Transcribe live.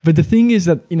But the thing is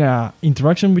that in a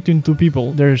interaction between two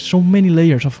people, there's so many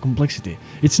layers of complexity.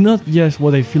 It's not just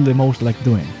what I feel the most like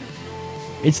doing.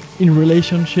 It's in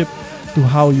relationship to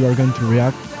how you are going to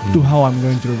react, to how I'm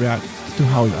going to react, to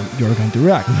how you're going to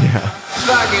react. Yeah.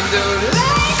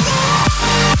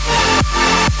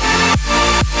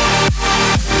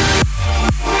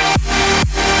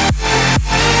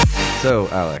 So,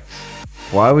 Alex,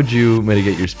 why would you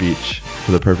mitigate your speech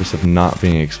for the purpose of not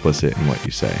being explicit in what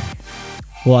you say?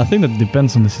 Well, I think that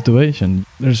depends on the situation.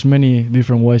 There's many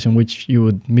different ways in which you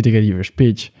would mitigate your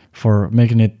speech for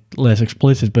making it less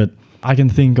explicit, but I can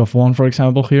think of one, for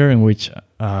example, here in which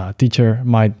a teacher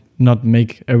might not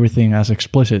make everything as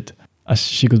explicit as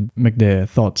she could make the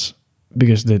thoughts,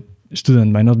 because the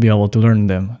student might not be able to learn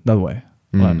them that way.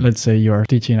 Let's say you're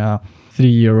teaching a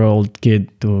 3-year-old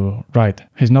kid to write.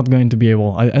 He's not going to be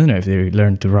able, I don't know if they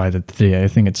learn to write at 3, I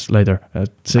think it's later at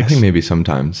 6. I think maybe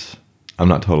sometimes. I'm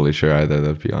not totally sure either,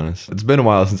 though, to be honest. It's been a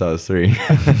while since I was 3.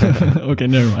 Okay,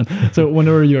 never mind. So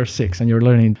whenever you're 6 and you're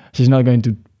learning, she's not going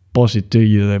to posit to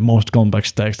you the most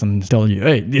complex text and tell you,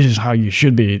 hey, this is how you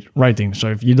should be writing. So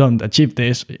if you don't achieve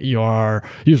this, you are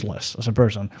useless as a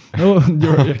person. No,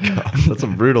 God, that's a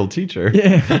brutal teacher.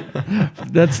 Yeah,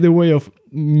 that's the way of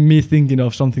me thinking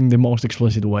of something the most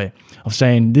explicit way of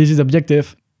saying this is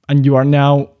objective and you are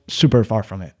now super far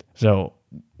from it. So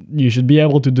you should be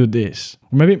able to do this.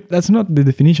 Maybe that's not the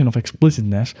definition of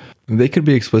explicitness. They could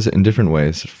be explicit in different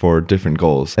ways for different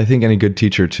goals. I think any good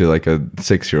teacher to like a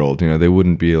 6-year-old, they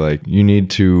wouldn't be like, you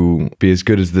need to be as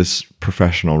good as this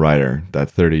professional writer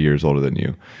that's 30 years older than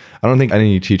you. I don't think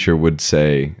any teacher would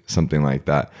say something like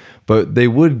that, but they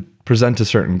would present a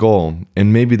certain goal,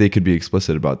 and maybe they could be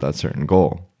explicit about that certain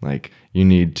goal. Like, you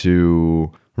need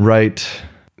to write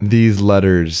these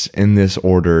letters in this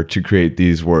order to create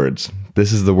these words.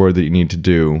 This is the word that you need to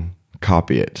do.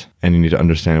 Copy it. And you need to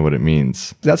understand what it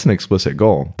means. That's an explicit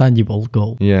goal. Tangible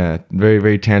goal. Yeah, very,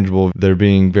 very tangible. They're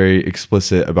being very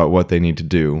explicit about what they need to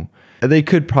do. They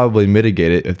could probably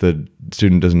mitigate it if the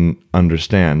student doesn't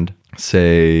understand.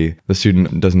 Say the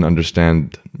student doesn't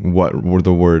understand what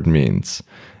the word means,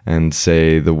 and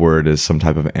say the word is some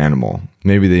type of animal.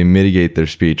 Maybe they mitigate their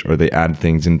speech, or they add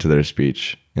things into their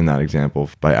speech in that example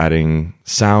by adding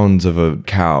sounds of a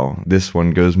cow. This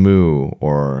one goes moo,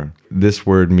 or this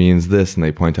word means this, and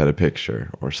they point out a picture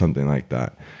or something like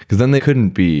that. Because then they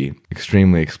couldn't be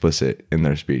extremely explicit in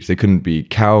their speech. They couldn't be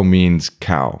cow means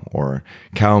cow, or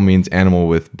cow means animal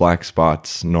with black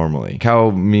spots normally.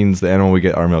 Cow means the animal we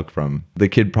get our milk from. The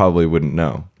kid probably wouldn't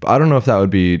know. But I don't know if that would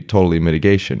be totally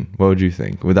mitigation. What would you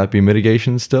think? Would that be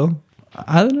mitigation still?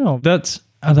 I don't know. That's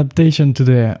adaptation to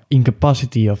the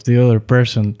incapacity of the other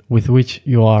person with which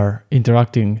you are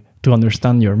interacting to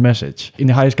understand your message in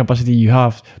the highest capacity you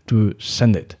have to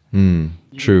send it.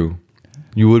 True.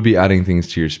 You would be adding things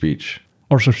to your speech.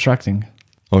 Or subtracting.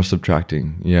 Or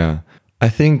subtracting, yeah. I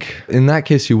think in that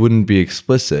case you wouldn't be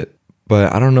explicit,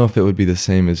 but I don't know if it would be the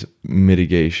same as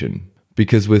mitigation.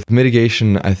 Because with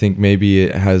mitigation, I think maybe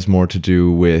it has more to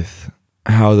do with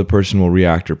how the person will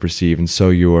react or perceive, and so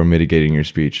you are mitigating your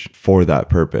speech for that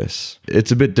purpose.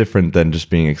 It's a bit different than just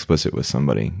being explicit with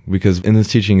somebody, because in this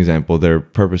teaching example, they're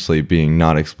purposely being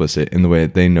not explicit in the way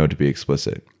that they know to be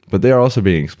explicit. But they are also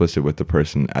being explicit with the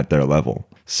person at their level.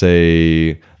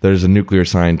 Say there's a nuclear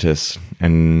scientist,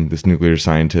 and this nuclear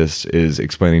scientist is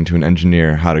explaining to an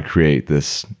engineer how to create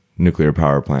this nuclear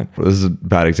power plant. Well, this is a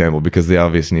bad example because they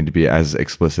obviously need to be as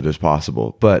explicit as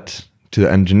possible. But to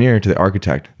the engineer, to the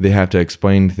architect, they have to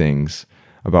explain things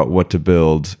about what to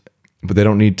build, but they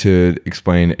don't need to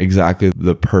explain exactly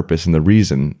the purpose and the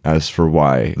reason as for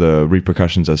why, the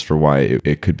repercussions as for why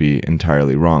it could be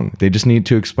entirely wrong. They just need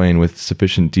to explain with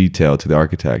sufficient detail to the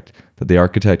architect that the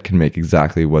architect can make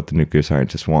exactly what the nuclear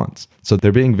scientist wants. So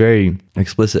they're being very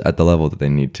explicit at the level that they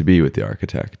need to be with the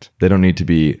architect. They don't need to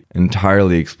be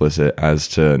entirely explicit as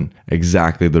to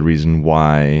exactly the reason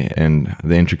why and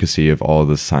the intricacy of all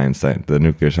the science, the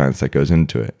nuclear science that goes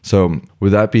into it. So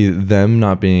would that be them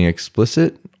not being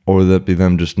explicit? Or would that be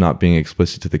them just not being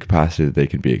explicit to the capacity that they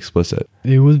can be explicit?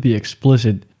 It would be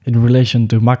explicit in relation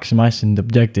to maximizing the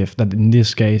objective that in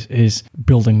this case is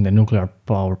building the nuclear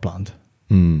power plant.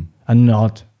 And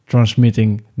not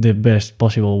transmitting the best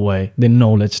possible way the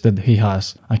knowledge that he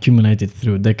has accumulated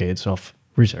through decades of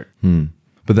research.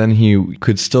 But then he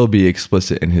could still be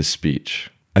explicit in his speech.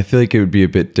 I feel like it would be a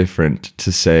bit different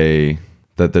to say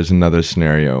that there's another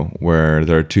scenario where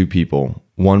there are two people.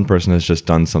 One person has just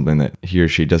done something that he or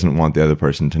she doesn't want the other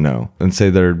person to know. And say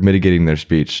they're mitigating their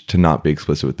speech to not be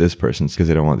explicit with this person because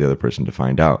they don't want the other person to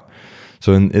find out.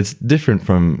 So it's different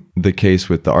from the case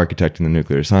with the architect and the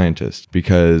nuclear scientist,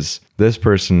 because this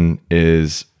person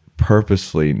is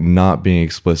purposely not being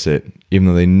explicit, even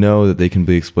though they know that they can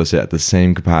be explicit at the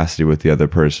same capacity with the other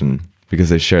person because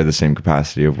they share the same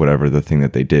capacity of whatever the thing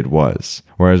that they did was.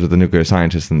 Whereas with the nuclear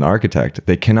scientist and the architect,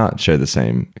 they cannot share the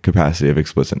same capacity of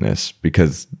explicitness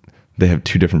because they have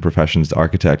two different professions. The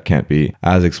architect can't be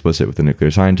as explicit with the nuclear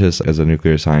scientist as a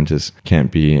nuclear scientist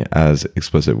can't be as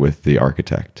explicit with the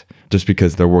architect, just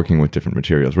because they're working with different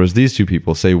materials. Whereas these two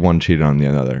people, say one cheated on the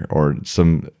other, or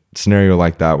some scenario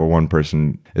like that where one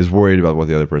person is worried about what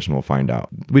the other person will find out.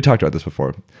 We talked about this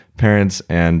before. Parents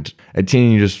and a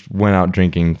teen just went out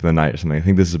drinking for the night or something. I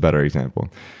think this is a better example.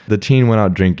 The teen went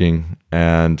out drinking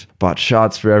and bought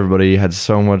shots for everybody, had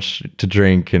so much to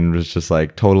drink and was just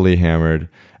like totally hammered.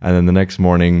 And then the next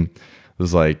morning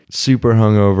was like super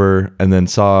hungover, and then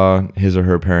saw his or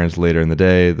her parents later in the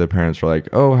day. The parents were like,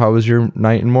 "Oh, how was your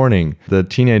night and morning?" The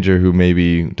teenager who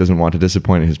maybe doesn't want to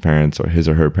disappoint his parents or his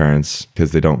or her parents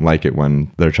because they don't like it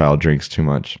when their child drinks too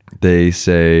much, they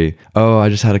say, "Oh, I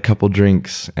just had a couple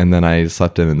drinks and then I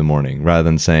slept in the morning," rather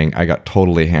than saying, "I got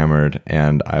totally hammered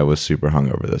and I was super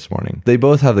hungover this morning." They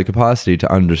both have the capacity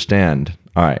to understand,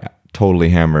 all right, totally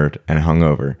hammered and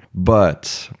hungover,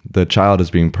 but the child is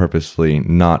being purposely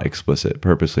not explicit,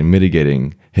 purposely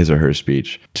mitigating his or her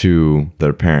speech to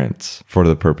their parents for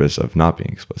the purpose of not being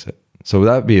explicit. So would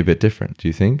that be a bit different, do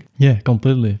you think? Yeah,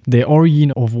 completely. The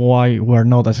origin of why we're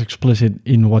not as explicit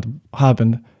in what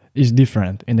happened is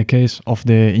different. In the case of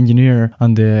the engineer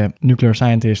and the nuclear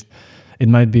scientist, it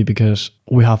might be because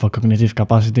we have a cognitive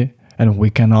capacity and we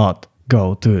cannot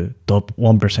go to top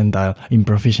 1 percentile in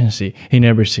proficiency in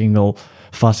every single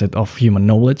facet of human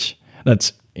knowledge.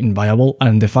 That's inviolable.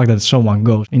 And the fact that someone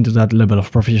goes into that level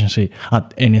of proficiency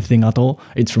at anything at all,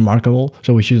 it's remarkable.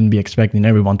 So we shouldn't be expecting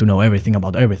everyone to know everything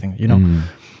about everything, you know?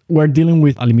 We're dealing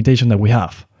with a limitation that we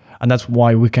have. And that's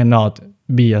why we cannot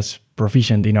be as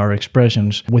proficient in our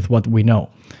expressions with what we know.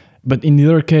 But in the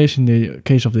other case, in the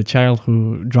case of the child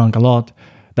who drank a lot,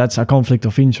 that's a conflict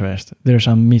of interest. There's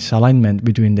a misalignment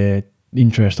between the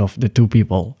interest of the two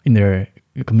people in their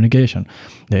communication.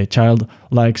 The child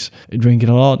likes drinking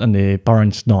a lot and the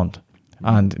parents don't.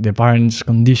 And the parents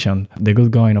condition the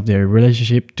good going of their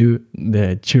relationship to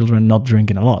the children not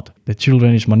drinking a lot. The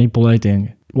children is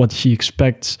manipulating what she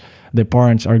expects the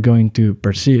parents are going to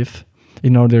perceive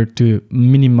in order to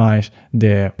minimize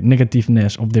the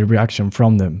negativeness of the reaction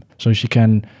from them. So she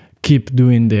can keep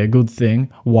doing the good thing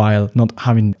while not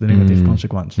having the negative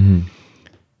consequence.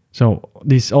 So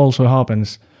this also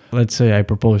happens. Let's say I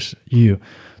propose you,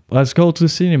 let's go to the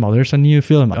cinema, there's a new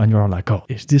film, and you're like, oh,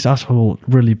 is this asshole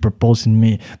really proposing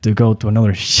me to go to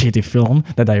another shitty film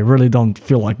that I really don't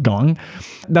feel like going?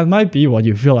 That might be what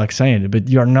you feel like saying, but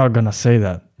you're not gonna say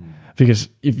that. Because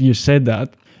if you said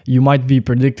that, you might be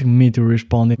predicting me to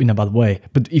respond in a bad way.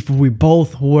 But if we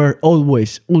both were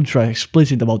always ultra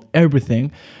explicit about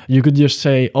everything, you could just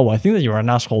say, oh, I think that you're an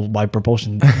asshole by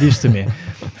proposing this to me.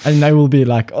 And I will be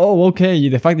like, oh, okay,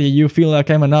 the fact that you feel like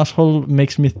I'm an asshole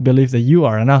makes me believe that you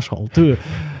are an asshole too.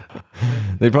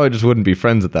 They probably just wouldn't be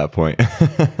friends at that point.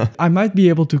 I might be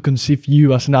able to conceive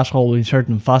you as an asshole in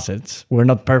certain facets. We're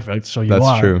not perfect, so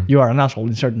That's true. You are an asshole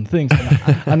in certain things,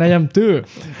 and I am too.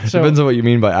 So depends on what you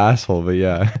mean by asshole, but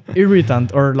yeah.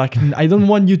 Irritant, or like, I don't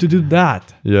want you to do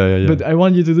that. Yeah. But I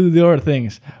want you to do the other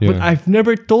things. Yeah. But I've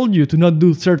never told you to not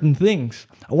do certain things.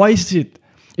 Why is it?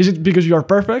 Is it because you are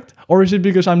perfect? Or is it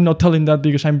because I'm not telling that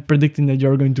because I'm predicting that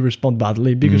you're going to respond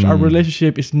badly? Because our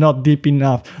relationship is not deep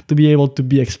enough to be able to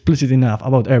be explicit enough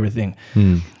about everything.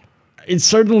 It's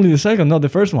certainly the second, not the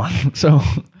first one. So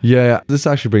Yeah, this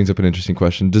actually brings up an interesting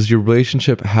question. Does your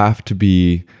relationship have to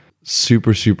be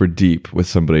super, super deep with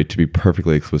somebody to be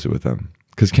perfectly explicit with them?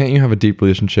 Because can't you have a deep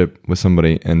relationship with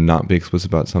somebody and not be explicit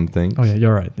about some things? oh yeah,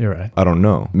 you're right. I don't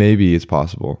know. Maybe it's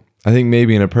possible. I think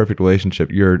maybe in a perfect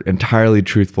relationship, you're entirely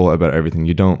truthful about everything.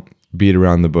 You don't beat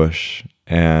around the bush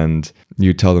and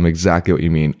you tell them exactly what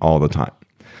you mean all the time.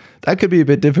 That could be a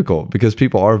bit difficult because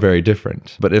people are very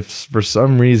different. But if for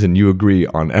some reason you agree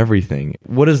on everything,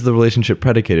 what is the relationship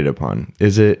predicated upon?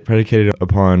 Is it predicated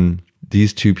upon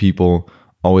these two people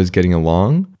always getting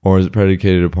along? Or is it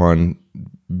predicated upon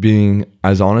being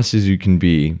as honest as you can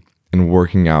be and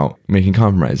working out, making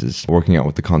compromises, working out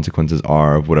what the consequences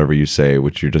are of whatever you say,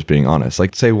 which you're just being honest.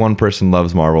 Like, say one person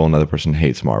loves Marvel, another person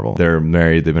hates Marvel. They're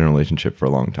married, they've been in a relationship for a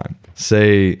long time.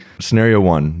 Say, scenario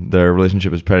one, their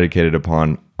relationship is predicated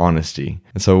upon honesty.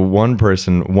 And so one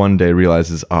person one day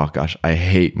realizes, oh gosh, I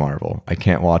hate Marvel. I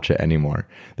can't watch it anymore.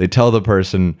 They tell the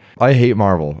person, I hate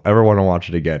Marvel. Ever want to watch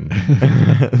it again?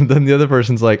 Then the other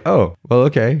person's like, oh, well,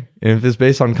 okay. And if it's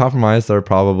based on compromise, they're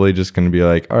probably just going to be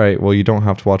like, all right, well, you don't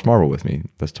have to watch Marvel with me.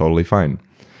 That's totally fine.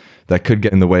 that could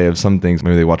get in the way of some things.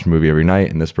 Maybe they watch a movie every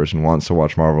night and this person wants to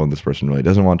watch Marvel and this person really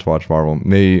doesn't want to watch Marvel.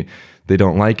 Maybe they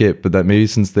don't like it, but that maybe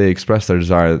since they express their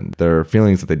desire, their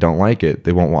feelings that they don't like it,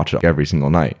 they won't watch it every single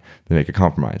night. They make a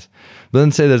compromise. But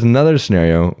then say there's another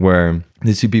scenario where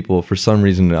these two people, for some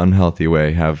reason, in an unhealthy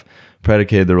way, have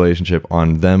predicated the relationship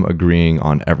on them agreeing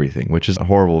on everything, which is a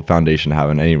horrible foundation to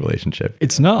have in any relationship.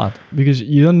 It's not, because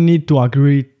you don't need to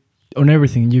agree on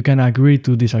everything. You can agree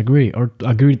to disagree, or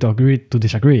agree to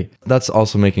disagree. That's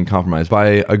also making compromise.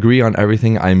 By agree on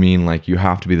everything, I mean like you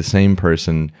have to be the same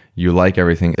person. You like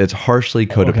everything. It's harshly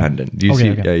codependent. Okay. Do you see?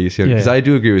 Okay. Yeah, you see. Because I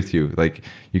do agree with you. Like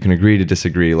you can agree to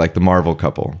disagree, like the Marvel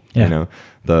couple. Yeah. You know,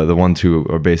 the ones who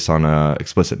are based on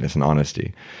explicitness and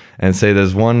honesty. And say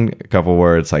there's one couple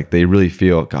where it's like they really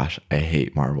feel, gosh, I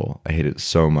hate Marvel. I hate it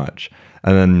so much.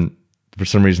 And then for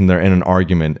some reason they're in an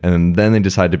argument and then they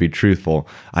decide to be truthful.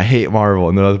 I hate Marvel.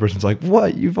 And the other person's like,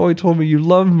 what? You've always told me you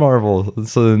love Marvel.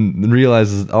 So then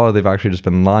realizes, oh, they've actually just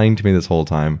been lying to me this whole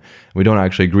time. We don't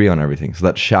actually agree on everything. So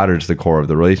that shatters the core of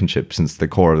the relationship, since the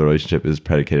core of the relationship is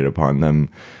predicated upon them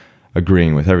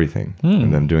agreeing with everything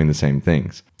and them doing the same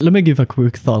things. Let me give a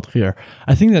quick thought here.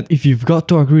 I think that if you've got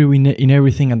to agree in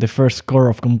everything at the first core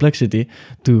of complexity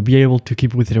to be able to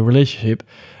keep with the relationship,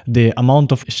 the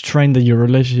amount of strain that your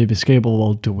relationship is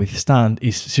capable to withstand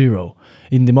is zero.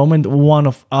 In the moment one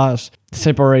of us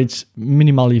separates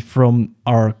minimally from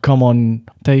our common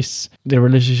tastes, the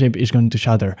relationship is going to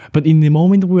shatter. But in the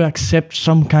moment we accept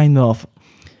some kind of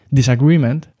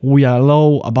disagreement, we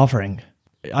allow a buffering.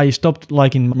 I stopped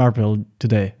liking Marvel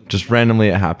today. Just randomly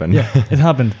it happened. Yeah, it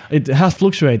happened. It has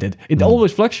fluctuated. It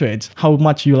always fluctuates how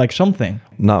much you like something.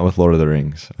 Not with Lord of the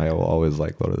Rings. I will always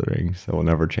like Lord of the Rings. It will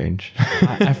never change.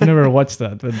 I've never watched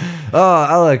that. But Oh,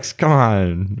 Alex, come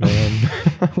on, man.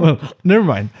 well, never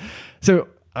mind. So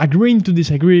agreeing to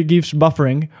disagree gives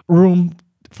buffering room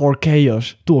for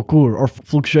chaos to occur or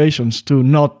fluctuations to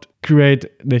not create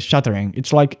the shattering.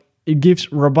 It's like it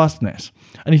gives robustness.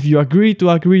 And if you agree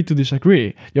to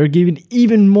disagree, you're giving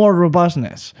even more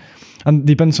robustness. And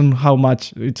depends on how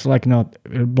much. It's like not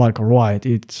black or white.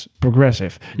 It's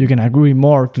progressive. You can agree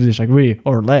more to disagree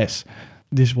or less.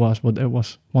 This was what I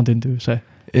was wanting to say.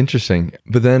 Interesting.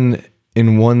 But then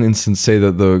in one instance, say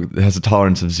that it has a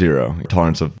tolerance of 0, a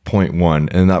tolerance of 0.1,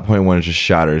 and that 0.1 just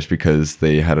shatters because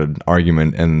they had an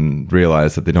argument and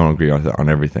realized that they don't agree on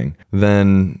everything.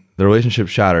 Then the relationship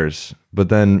shatters, but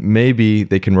then maybe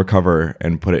they can recover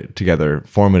and put it together,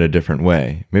 form it a different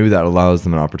way. Maybe that allows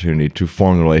them an opportunity to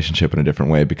form the relationship in a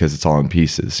different way because it's all in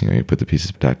pieces. You know, you put the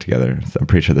pieces back together. I'm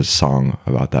pretty sure there's a song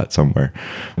about that somewhere.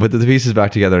 Put the pieces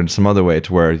back together in some other way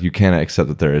to where you can accept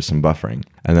that there is some buffering.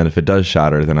 And then if it does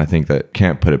shatter, then I think that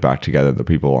can't put it back together, the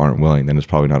people aren't willing, then it's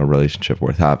probably not a relationship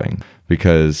worth having.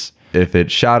 Because if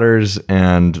it shatters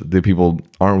and the people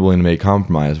aren't willing to make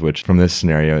compromise, which from this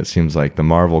scenario, it seems like the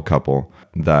Marvel couple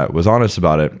that was honest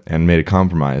about it and made a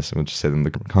compromise, we'll just say them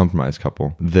the compromise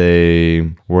couple, they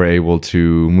were able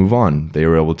to move on. They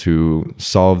were able to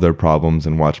solve their problems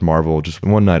and watch Marvel just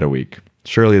one night a week.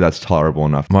 Surely that's tolerable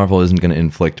enough. Marvel isn't going to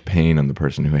inflict pain on the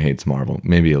person who hates Marvel.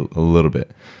 Maybe a little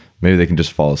bit. Maybe they can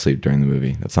just fall asleep during the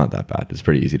movie. That's not that bad. It's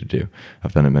pretty easy to do.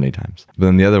 I've done it many times. But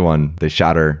then the other one, they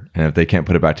shatter. And if they can't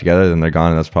put it back together, then they're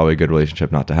gone. And that's probably a good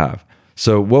relationship not to have.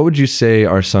 So what would you say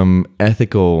are some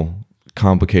ethical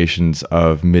complications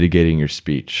of mitigating your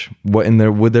speech?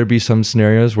 Would there be some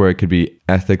scenarios where it could be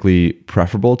ethically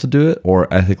preferable to do it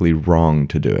or ethically wrong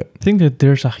to do it? I think that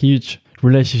there's a huge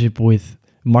relationship with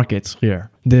markets here.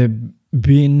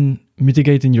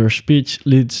 Mitigating your speech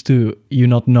leads to you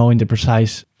not knowing the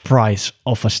precise price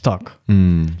of a stock.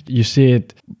 You see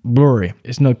it blurry.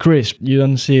 It's not crisp. You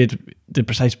don't see it the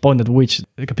precise point at which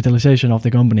the capitalization of the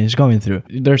company is going through.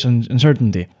 There's an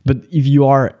uncertainty. But if you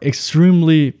are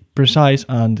extremely precise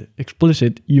and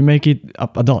explicit, you make it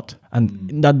a dot. And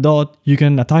in that dot, you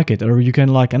can attack it, or you can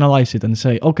like analyze it and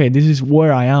say, okay, this is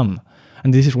where I am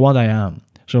and this is what I am.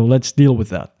 So let's deal with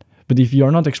that. But if you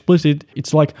are not explicit,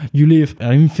 it's like you live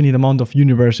an infinite amount of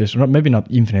universes, or maybe not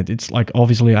infinite. It's like,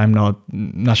 obviously, I'm not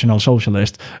National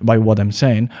Socialist by what I'm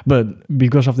saying, but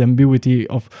because of the ambiguity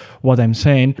of what I'm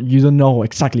saying, you don't know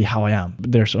exactly how I am.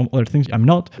 There's some other things I'm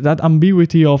not. That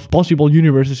ambiguity of possible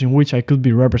universes in which I could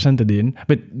be represented in,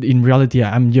 but in reality,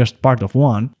 I'm just part of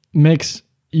one, makes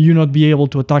you not be able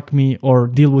to attack me or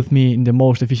deal with me in the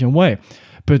most efficient way.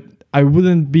 But I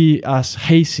wouldn't be as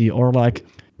hazy or like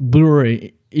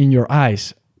blurry in your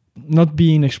eyes, not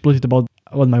being explicit about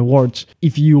my words,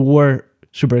 if you were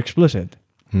super explicit.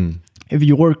 If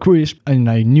you were crisp and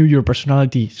I knew your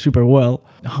personality super well,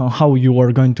 how you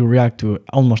were going to react to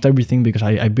almost everything, because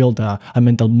I built a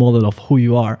mental model of who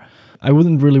you are, I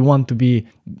wouldn't really want to be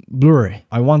blurry.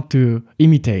 I want to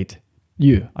imitate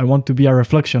you. I want to be a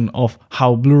reflection of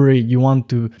how blurry you want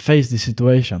to face the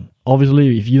situation.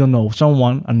 Obviously, if you don't know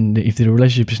someone and if the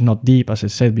relationship is not deep, as I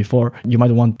said before, you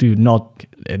might want to not,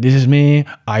 this is me,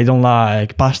 I don't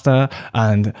like pasta,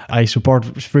 and I support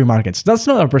free markets. That's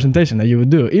not a presentation that you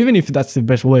would do, even if that's the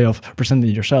best way of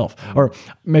presenting yourself. Or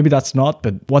maybe that's not,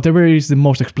 but whatever is the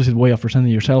most explicit way of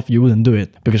presenting yourself, you wouldn't do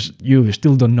it because you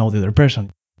still don't know the other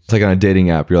person. It's like on a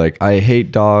dating app. You're like, I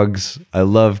hate dogs. I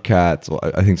love cats. Well,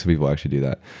 I think some people actually do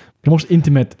that. The most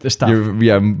intimate stuff.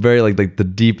 Very like the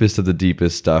deepest of the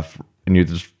deepest stuff. And you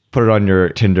just put it on your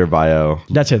Tinder bio.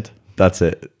 That's it. That's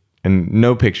it. And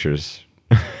no pictures.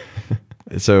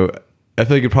 So I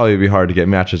feel like it'd probably be hard to get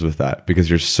matches with that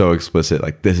because you're so explicit.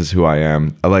 Like, this is who I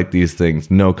am. I like these things.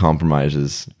 No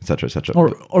compromises, etc., etc.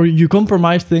 Or you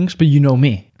compromise things, but you know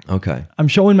me. Okay. I'm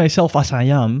showing myself as I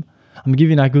am. I'm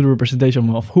giving a good representation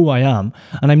of who I am,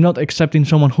 and I'm not accepting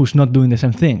someone who's not doing the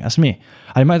same thing as me.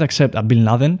 I might accept a Bin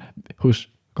Laden who's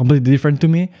completely different to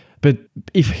me, but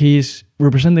if he's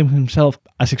representing himself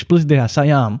as explicitly as I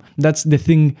am, that's the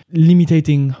thing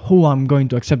limiting who I'm going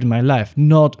to accept in my life,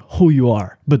 not who you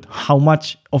are, but how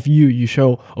much of you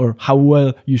show or how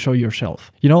well you show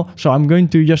yourself. You know, so I'm going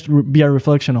to just be a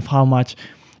reflection of how much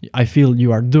I feel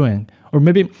you are doing. Or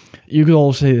maybe you could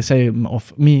also say the same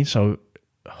of me, so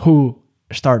who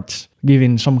starts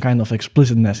giving some kind of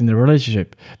explicitness in the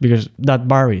relationship, because that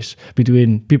varies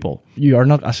between people. You are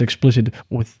not as explicit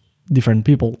with different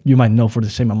people. You might know for the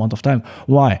same amount of time.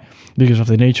 Why? Because of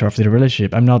the nature of the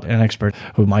relationship. I'm not an expert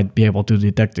who might be able to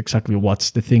detect exactly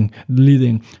what's the thing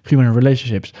leading human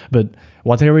relationships, but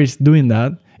whatever is doing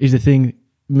that is the thing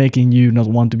making you not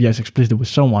want to be as explicit with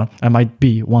someone. I might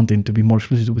be wanting to be more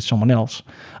explicit with someone else.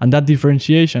 And that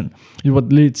differentiation is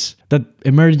what leads that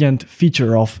emergent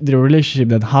feature of the relationship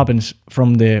that happens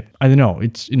from the, I don't know,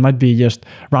 it might be just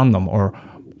random or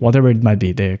whatever it might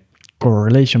be. The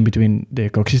correlation between the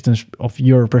coexistence of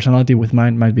your personality with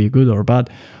mine might be good or bad.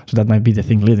 So that might be the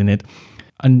thing leading it.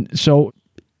 And so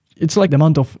it's like the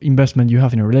amount of investment you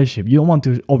have in a relationship. You don't want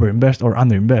to overinvest or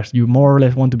underinvest. You more or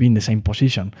less want to be in the same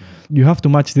position. You have to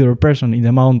match the other person in the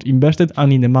amount invested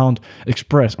and in the amount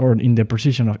expressed or in the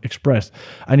precision of expressed.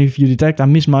 And if you detect a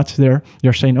mismatch there,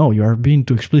 you're saying, oh, you are being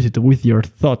too explicit with your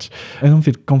thoughts. I don't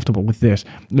feel comfortable with this.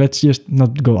 Let's just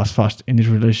not go as fast in this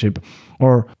relationship.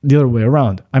 Or the other way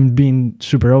around. I'm being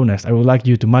super honest. I would like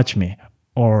you to match me,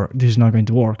 or this is not going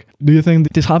to work. Do you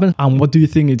think this happens? And what do you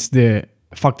think it's the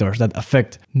factors that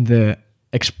affect the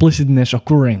explicitness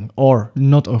occurring or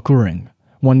not occurring?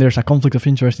 When there's a conflict of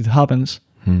interest, it happens.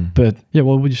 But yeah,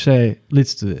 what would you say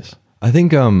leads to this? I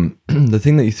think the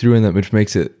thing that you threw in that which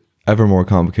makes it ever more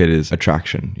complicated is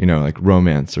attraction, you know, like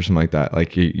romance or something like that.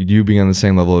 Like you being on the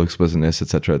same level of explicitness,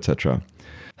 etc., etc.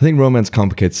 I think romance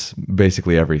complicates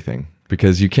basically everything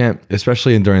because you can't,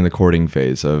 especially during the courting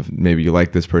phase of maybe you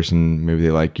like this person, maybe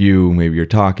they like you, maybe you're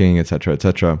talking, etc.,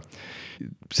 etc.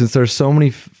 Since there's so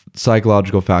many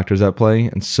psychological factors at play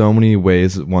and so many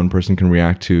ways that one person can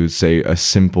react to, say, a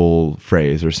simple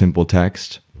phrase or simple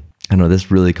text, I know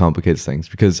this really complicates things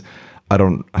because I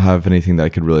don't have anything that I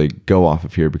could really go off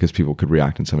of here because people could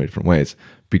react in so many different ways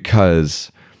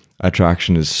because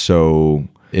attraction is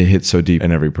it hits so deep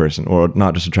in every person, or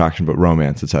not just attraction, but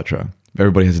romance, etc.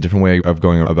 Everybody has a different way of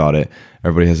going about it.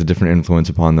 Everybody has a different influence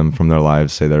upon them from their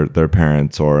lives, say their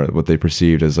parents or what they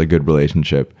perceived as a good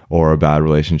relationship or a bad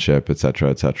relationship, etc.,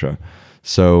 etc.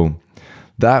 So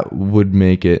that would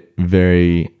make it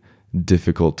very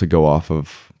difficult to go off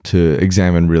of, to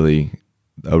examine really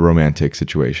a romantic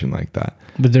situation like that.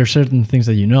 But there are certain things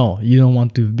that you don't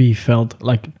want to be felt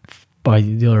like by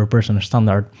the other person's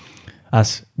standard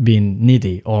as being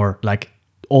needy or like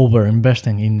over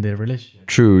investing in the relationship.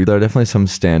 True. There are definitely some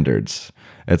standards.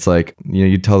 It's like, you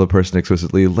know, you tell the person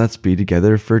explicitly, let's be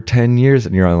together for 10 years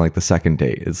and you're on like the second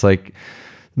date. It's like,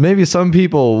 maybe some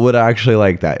people would actually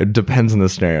like that. It depends on the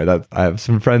scenario. That I have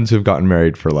some friends who've gotten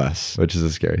married for less, which is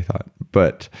a scary thought,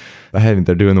 but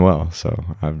they're doing well. So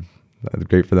that's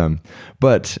great for them.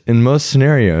 But in most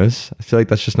scenarios, I feel like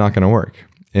that's just not going to work.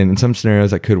 And in some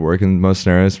scenarios that could work. In most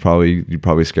scenarios, you'd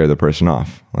probably scare the person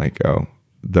off. Like, oh,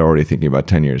 they're already thinking about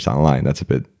 10 years down the line. That's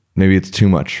maybe it's too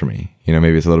much for me. You know,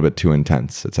 maybe it's a little bit too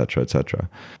intense, etc., etc.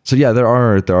 So yeah, there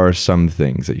are some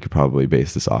things that you could probably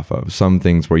base this off of. Some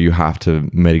things where you have to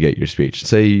mitigate your speech.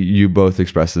 Say you both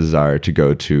express a desire to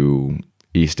go to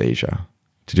East Asia,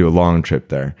 to do a long trip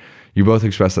there. You both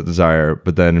express that desire,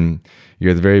 but then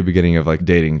you're at the very beginning of like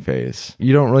dating phase.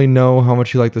 You don't really know how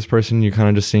much you like this person. You're kind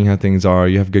of just seeing how things are.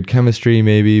 You have good chemistry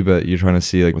maybe, but you're trying to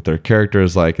see like what their character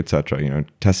is like, etc. You know,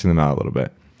 testing them out a little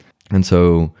bit. And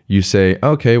so you say,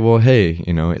 okay, well, hey,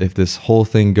 if this whole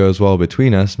thing goes well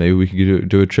between us, maybe we could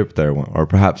do a trip there, or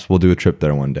perhaps we'll do a trip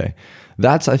there one day.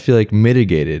 That's, I feel like,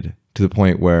 mitigated to the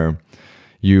point where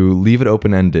you leave it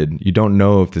open-ended. You don't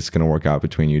know if this is going to work out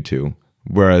between you two.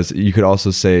 Whereas you could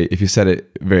also say, if you said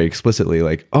it very explicitly,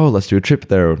 like, oh, let's do a trip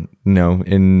there,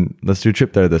 let's do a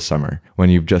trip there this summer when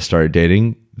you've just started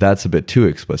dating, that's a bit too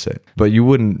explicit. But you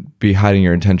wouldn't be hiding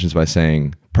your intentions by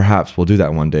saying, perhaps we'll do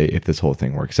that one day if this whole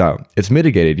thing works out. It's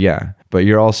mitigated, yeah, but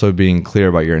you're also being clear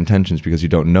about your intentions because you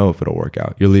don't know if it'll work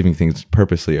out. You're leaving things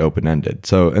purposely open-ended.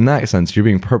 So in that sense, you're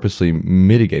being purposely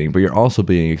mitigating, but you're also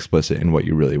being explicit in what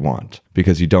you really want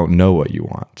because you don't know what you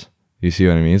want. You see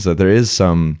what I mean? So there is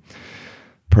some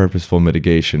purposeful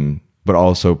mitigation, but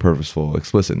also purposeful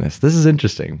explicitness. This is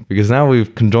interesting because now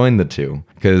we've conjoined the two.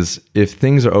 Because if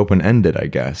things are open-ended, I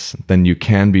guess, then you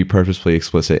can be purposefully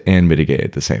explicit and mitigate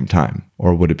at the same time.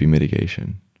 Or would it be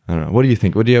mitigation? I don't know. What do you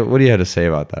think? What do you have to say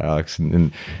about that, Alex?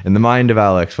 In the mind of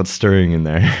Alex, what's stirring in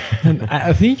there? And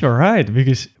I think you're right,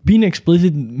 because being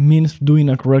explicit means doing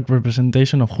a correct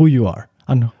representation of who you are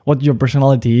and what your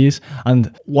personality is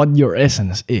and what your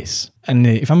essence is. And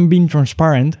if I'm being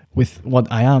transparent with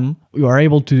what I am, you are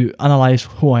able to analyze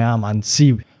who I am and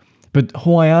see. But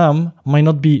who I am might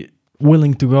not be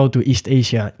willing to go to East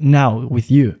Asia now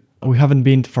with you. We haven't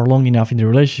been for long enough in the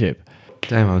relationship.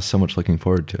 Damn, I was so much looking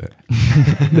forward to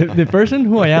it. the person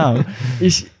who I am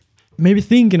is maybe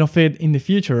thinking of it in the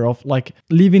future, of like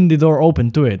leaving the door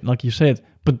open to it, like you said.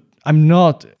 But I'm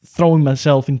not throwing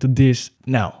myself into this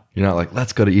now. You're not like,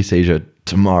 let's go to East Asia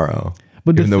tomorrow,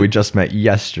 but even though we just met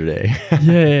yesterday.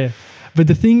 Yeah. But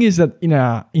the thing is that in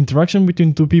an interaction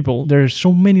between two people, there's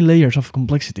so many layers of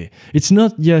complexity. It's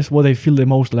not just what I feel the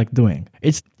most like doing.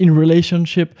 It's in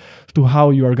relationship to how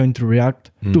you are going to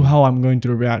react, to how I'm going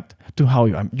to react, to how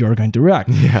you're going to react.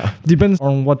 Yeah. Depends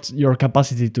on what's your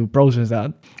capacity to process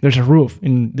that. There's a roof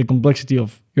in the complexity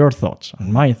of your thoughts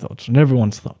and my thoughts and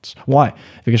everyone's thoughts. Why?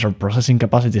 Because our processing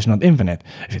capacity is not infinite.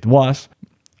 If it was,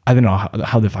 I don't know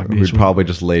how the fuck this We'd probably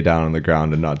just lay down on the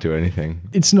ground and not do anything.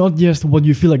 It's not just what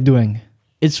you feel like doing.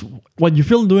 It's what you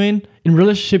feel doing in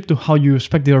relationship to how you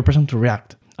expect the other person to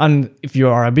react. And if you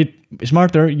are a bit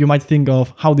smarter, you might think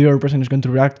of how the other person is going to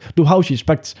react to how she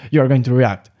expects you are going to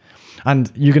react.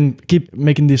 And you can keep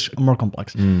making this more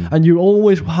complex. And you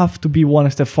always have to be one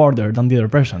step farther than the other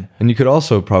person. And you could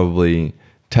also probably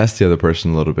test the other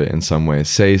person a little bit in some way,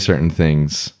 say certain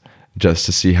things just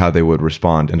to see how they would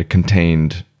respond in a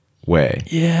contained way.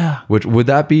 Yeah. Which would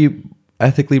that be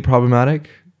ethically problematic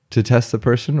to test the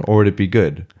person, or would it be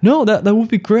good? No, that would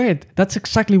be great. That's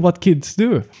exactly what kids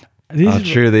do.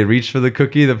 True. They reach for the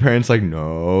cookie. The parents like,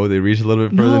 no. They reach a little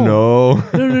bit further. No.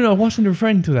 No. I wasn't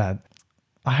referring to that.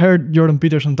 I heard Jordan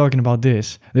Peterson talking about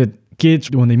this, that kids,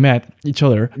 when they met each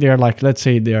other, they are like, let's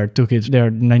say they are two kids, they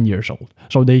are 9 years old.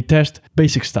 So they test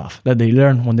basic stuff that they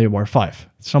learned when they were 5.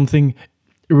 Something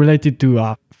related to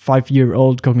a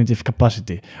 5-year-old cognitive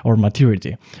capacity or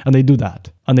maturity. And they do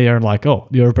that. And they are like, oh,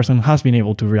 the other person has been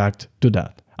able to react to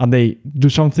that. And they do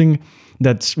something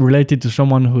that's related to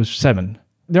someone who's 7.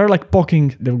 They're like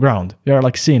poking the ground. They're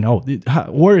like seeing, oh,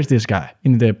 where is this guy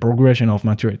in the progression of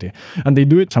maturity? And they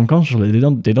do it subconsciously. They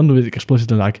don't do it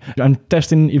explicitly, like, I'm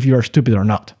testing if you are stupid or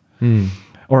not.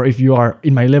 Or if you are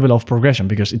in my level of progression,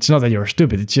 because it's not that you're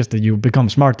stupid, it's just that you become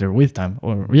smarter with time.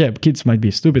 Or yeah, kids might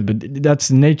be stupid, but that's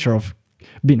the nature of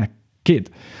being a kid.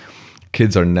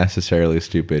 Kids are necessarily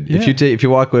stupid. Yeah. If you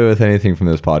walk away with anything from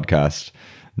this podcast,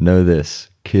 know this: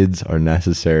 kids are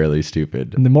necessarily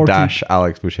stupid. And the more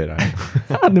Alex Bouchera.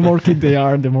 The more kid they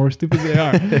are, the more stupid they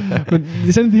are. But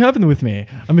the same thing happened with me.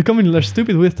 I'm becoming less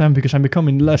stupid with time because I'm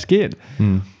becoming less kid.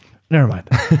 Never mind.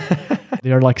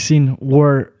 They are like seeing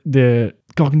where the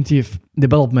cognitive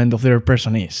development of their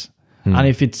person is. And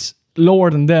if it's lower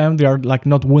than them, they are like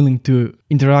not willing to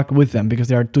interact with them because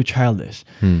they are too childish.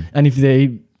 And if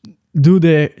they do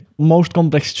the most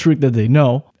complex trick that they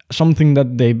know, something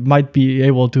that they might be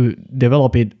able to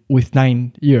develop it with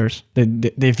 9 years,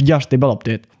 they've just developed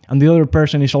it, and the other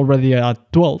person is already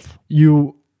at 12,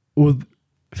 you would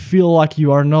feel like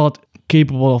you are not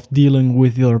capable of dealing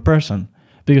with the other person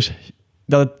because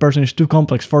that person is too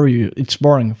complex for you. It's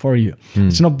boring for you.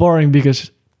 It's not boring because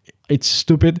it's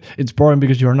stupid. It's boring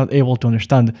because you're not able to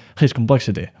understand his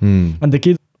complexity. And the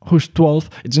kid who's 12,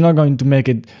 it's not going to make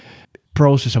it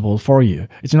processable for you.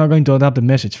 It's not going to adapt the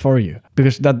message for you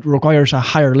because that requires a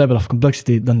higher level of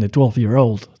complexity than the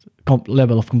 12-year-old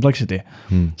level of complexity.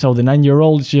 So the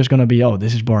 9-year-old is just going to be, oh,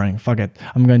 this is boring. Fuck it.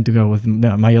 I'm going to go with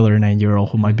my other 9-year-old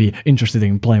who might be interested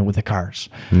in playing with the cars.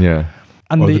 Yeah.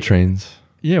 And or the trains.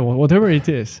 Yeah, whatever it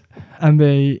is. And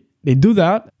they do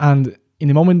that, and in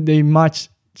the moment they match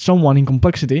someone in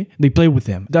complexity, they play with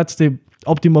them. That's the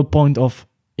optimal point of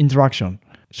interaction.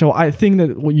 So I think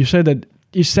that what you said, that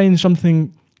is saying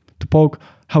something to poke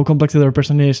how complex the other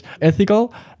person is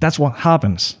ethical, that's what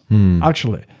happens,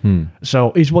 actually.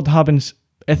 So is what happens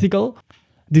ethical?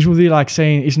 This would be like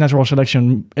saying, is natural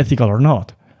selection ethical or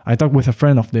not? I talked with a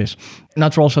friend of this.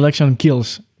 Natural selection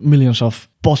kills millions of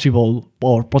possible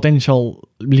or potential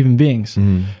living beings.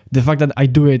 The fact that I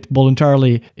do it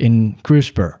voluntarily in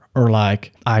CRISPR, or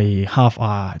like I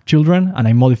have children and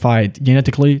I modify it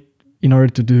genetically in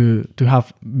order to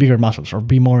have bigger muscles or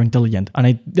be more intelligent, and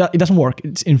it doesn't work.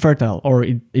 It's infertile, or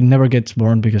it never gets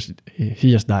born because he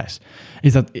just dies.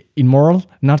 Is that immoral?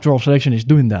 Natural selection is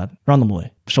doing that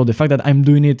randomly. So the fact that I'm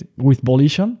doing it with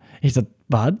volition, is that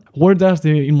bad? Where does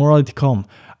the immorality come?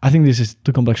 I think this is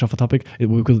too complex of a topic.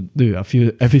 We could do a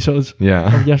few episodes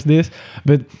of just this,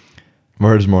 but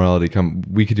where does morality come?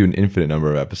 We could do an infinite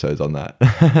number of episodes on that.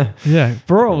 Yeah,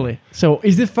 probably. So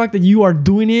is the fact that you are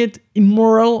doing it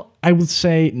immoral? I would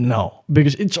say no,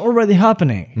 because it's already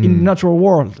happening in the natural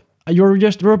world. You're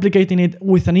just replicating it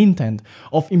with an intent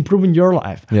of improving your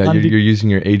life. Yeah, you're using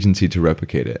your agency to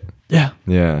replicate it. Yeah.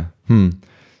 Yeah.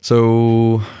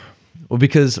 So, well,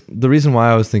 because the reason why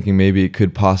I was thinking maybe it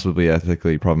could possibly be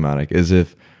ethically problematic is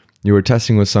if you were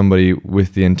testing with somebody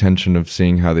with the intention of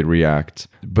seeing how they react,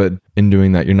 but in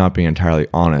doing that, you're not being entirely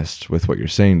honest with what you're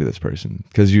saying to this person.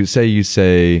 Because you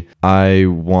say, I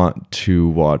want to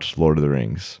watch Lord of the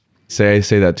Rings. Say I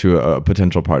say that to a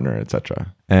potential partner,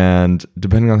 etc. And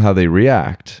depending on how they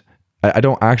react, I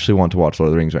don't actually want to watch Lord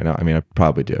of the Rings right now. I mean, I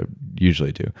probably do,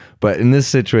 usually do. But in this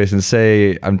situation,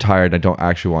 say I'm tired, I don't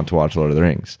actually want to watch Lord of the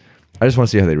Rings. I just want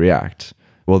to see how they react.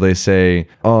 Will they say,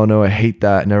 oh no, I hate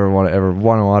that, never want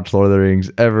to watch Lord of the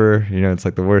Rings ever, it's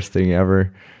like the worst thing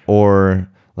ever? Or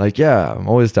like, yeah, I'm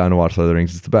always down to watch Lord of the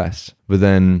Rings, it's the best. But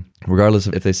then regardless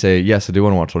of if they say, yes, I do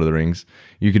want to watch Lord of the Rings,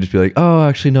 you could just be like, oh,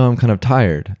 actually, no, I'm kind of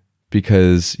tired,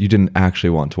 because you didn't actually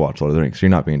want to watch Lord of the Rings. So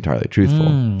you're not being entirely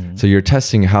truthful. So you're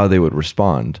testing how they would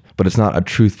respond, but it's not a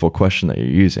truthful question that you're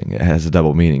using. It has a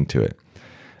double meaning to it.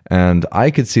 And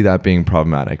I could see that being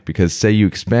problematic, because say you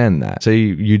expand that, say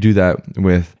you do that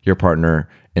with your partner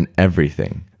in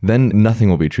everything, then nothing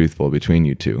will be truthful between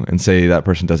you two. And say that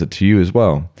person does it to you as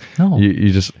well. No.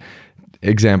 You just,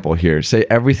 example here, say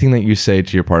everything that you say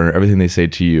to your partner, everything they say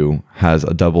to you has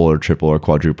a double or triple or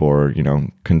quadruple or,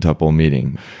 quintuple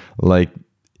meaning. Like,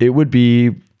 it would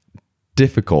be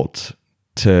difficult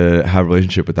to have a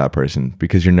relationship with that person,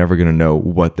 because you're never going to know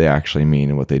what they actually mean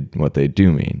and what they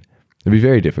do mean. It'd be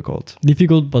very difficult.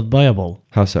 Difficult but viable.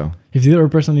 How so? If the other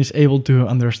person is able to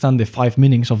understand the 5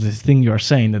 meanings of this thing you are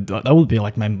saying, that would be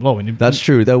like mind-blowing. That's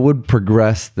true. That would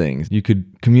progress things. You could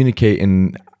communicate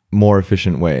in more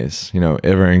efficient ways,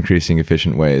 ever-increasing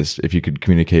efficient ways, if you could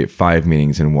communicate 5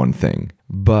 meanings in one thing.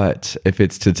 But if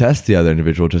it's to test the other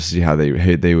individual just to see how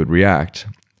they would react.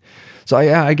 So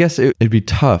I guess it'd be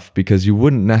tough, because you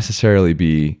wouldn't necessarily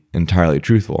be entirely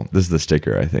truthful. This is the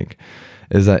sticker, I think.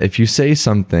 Is that if you say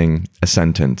something, a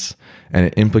sentence, and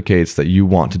it implicates that you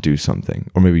want to do something,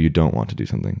 or maybe you don't want to do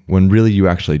something, when really you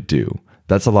actually do,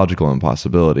 that's a logical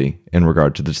impossibility in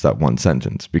regard to just that one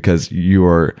sentence, because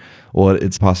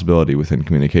it's a possibility within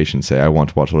communication. Say, I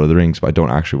want to watch Lord of the Rings, but I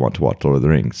don't actually want to watch Lord of the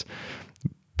Rings.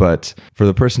 But for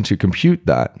the person to compute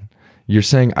that, you're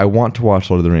saying, I want to watch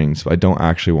Lord of the Rings, but I don't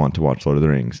actually want to watch Lord of the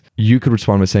Rings. You could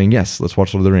respond by saying, yes, let's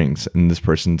watch Lord of the Rings. And this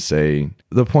person say,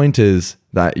 the point is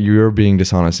that you're being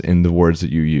dishonest in the words that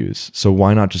you use. So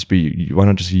why not just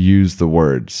use the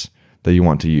words that you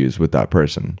want to use with that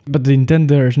person? But the intent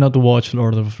there is not to watch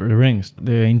Lord of the Rings.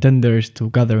 The intent there is to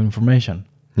gather information.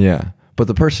 Yeah. But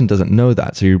the person doesn't know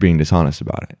that, so you're being dishonest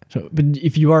about it. So, but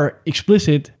if you are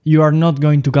explicit, you are not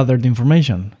going to gather the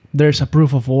information. There's a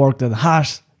proof of work that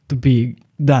has to be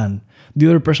done. The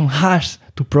other person has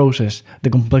to process the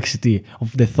complexity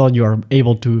of the thought you are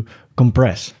able to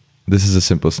compress. This is a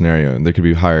simple scenario, and there could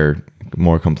be higher,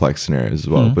 more complex scenarios as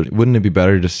well. But wouldn't it be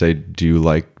better to say, do you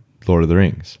like Lord of the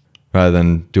Rings? Rather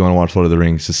than, do you want to watch Lord of the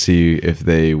Rings to see if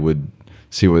they would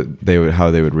see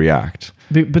how they would react?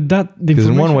 But that, because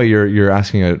in one way you're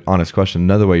asking an honest question,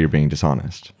 another way you're being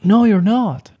dishonest. No, you're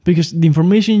not, because the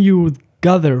information you would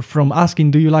gather from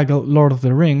asking, do you like Lord of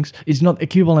the Rings, is not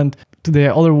equivalent to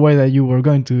the other way that you were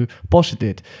going to posit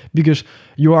it, because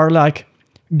you are like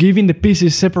giving the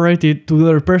pieces separated to the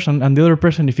other person, and the other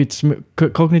person, if it's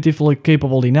cognitively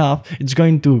capable enough, it's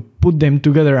going to put them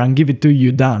together and give it to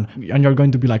you done, and you're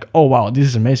going to be like, oh wow, this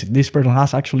is amazing, this person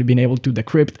has actually been able to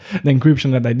decrypt the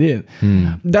encryption that I did.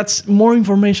 That's more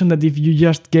information than if you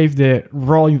just gave the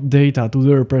raw data to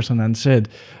the other person and said,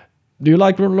 Do you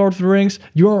like Lord of the Rings?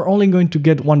 You are only going to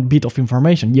get one bit of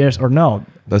information, yes or no.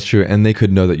 That's true. And they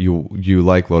could know that you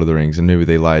like Lord of the Rings, and maybe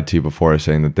they lied to you before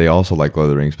saying that they also like Lord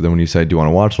of the Rings. But then when you say, do you want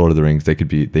to watch Lord of the Rings? They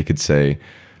could say,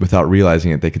 without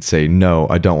realizing it, they could say, no,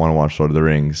 I don't want to watch Lord of the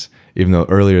Rings. Even though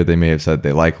earlier they may have said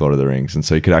they like Lord of the Rings. And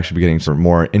so you could actually be getting sort of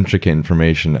more intricate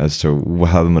information as to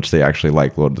how much they actually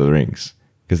like Lord of the Rings.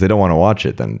 Because they don't want to watch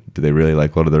it, then do they really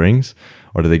like Lord of the Rings?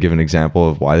 Or do they give an example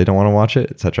of why they don't want to watch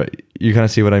it, etc.? You kind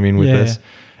of see what I mean with this?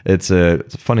 It's a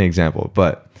funny example.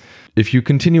 But if you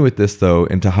continue with this, though,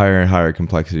 into higher and higher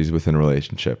complexities within a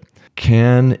relationship,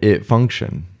 can it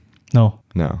function? No.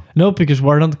 No, because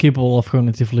we're not capable of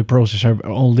cognitively processing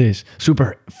all this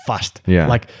super fast. Yeah.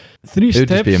 Like 3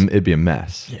 steps. It'd be a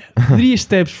mess. Yeah. 3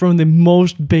 steps from the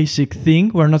most basic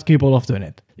thing, we're not capable of doing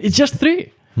it. It's just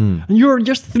 3. And you're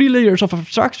just 3 layers of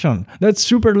abstraction. That's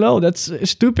super low. That's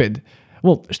stupid.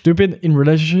 Well, stupid in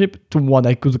relationship to what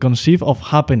I could conceive of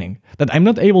happening. That I'm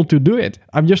not able to do it.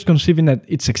 I'm just conceiving that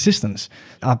its existence.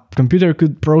 A computer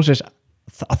could process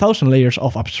 1,000 layers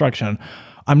of abstraction.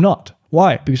 I'm not.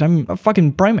 Why? Because I'm a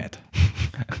fucking primate.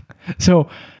 So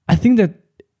I think that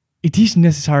it is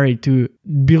necessary to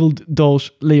build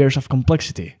those layers of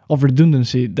complexity, of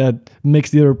redundancy that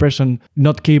makes the other person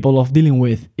not capable of dealing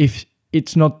with if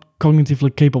it's not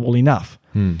cognitively capable enough.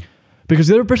 Because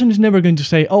the other person is never going to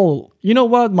say, oh, you know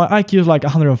what, my IQ is like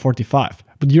 145,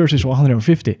 but yours is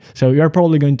 150. So you're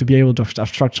probably going to be able to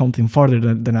abstract something farther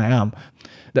than I am.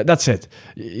 That's it.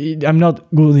 I'm not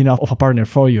good enough of a partner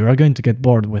for you. You're going to get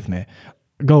bored with me.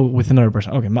 Go with another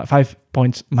person. Okay, 5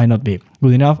 points might not be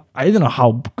good enough. I don't know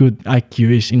how good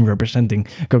IQ is in representing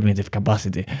cognitive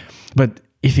capacity. But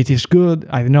if it is good,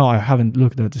 I don't know, I haven't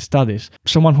looked at the studies.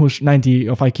 Someone who's 90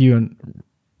 of IQ and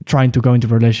trying to go into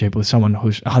a relationship with someone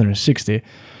who's 160.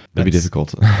 That'd be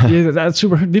difficult. Yeah, that's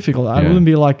super difficult. I wouldn't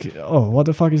be like, oh, what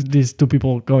the fuck is these 2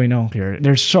 people going on here?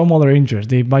 There's some other interest.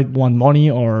 They might want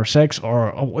money or sex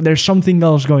or there's something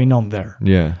else going on there.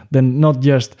 Yeah. Then not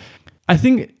just... I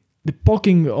think the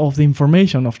poking of the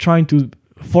information, of trying to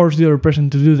force the other person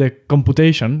to do the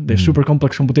computation, the super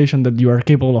complex computation that you are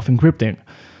capable of encrypting.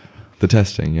 The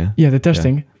testing, yeah? Yeah, the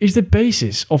testing is the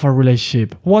basis of a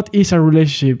relationship. What is a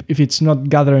relationship if it's not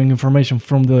gathering information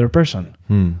from the other person?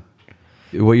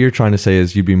 What you're trying to say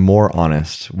is you'd be more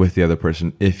honest with the other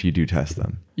person if you do test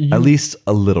them. At least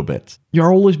a little bit.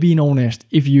 You're always being honest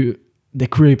if you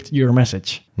decrypt your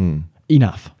message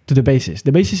enough to the basis.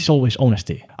 The basis is always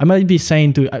honesty. I might be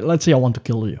saying to, let's say I want to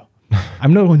kill you.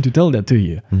 I'm not going to tell that to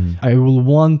you. I will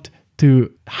want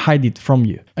to hide it from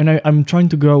you. And I'm trying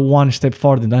to go one step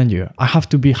farther than you. I have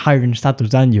to be higher in status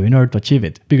than you in order to achieve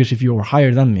it. Because if you were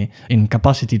higher than me in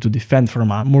capacity to defend from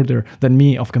a murder than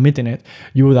me of committing it,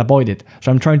 you would avoid it.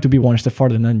 So I'm trying to be one step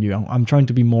farther than you. I'm trying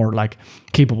to be more like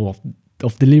capable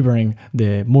of delivering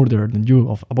the murder than you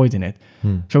of avoiding it.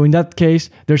 So in that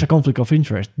case, there's a conflict of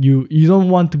interest. You don't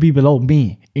want to be below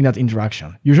me in that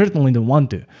interaction. You certainly don't want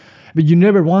to. But you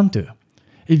never want to.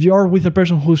 If you are with a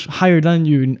person who's higher than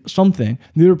you in something,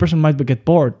 the other person might get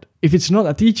bored. If it's not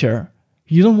a teacher,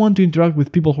 you don't want to interact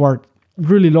with people who are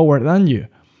really lower than you.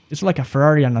 It's like a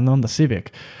Ferrari and a Honda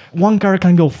Civic. One car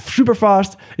can go super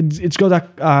fast. It's got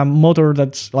a motor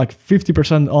that's like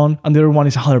 50% on, and the other one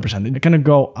is 100%. It cannot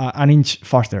go an inch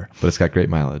faster. But it's got great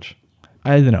mileage.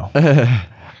 I don't know.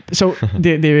 So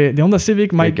the Honda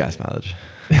Civic might... Great gas mileage.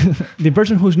 The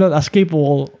person who's not as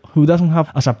capable, who doesn't have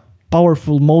as a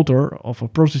powerful motor of a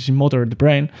processing motor in the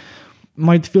brain,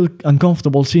 might feel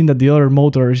uncomfortable seeing that the other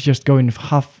motor is just going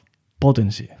half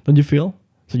potency. Don't you feel?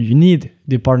 So you need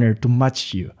the partner to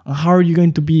match you. And how are you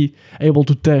going to be able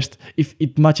to test if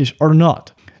it matches or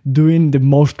not? Doing the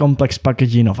most complex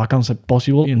packaging of a concept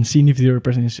possible and seeing if the other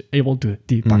person is able to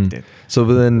depact it. So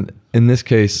but then in this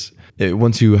case,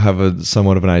 once you have a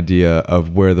somewhat of an idea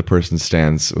of where the person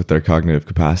stands with their cognitive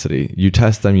capacity, you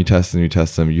test them,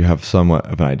 you have somewhat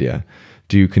of an idea.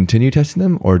 Do you continue testing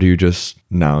them, or do you just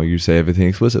now you say everything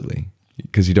explicitly?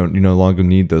 Because you no longer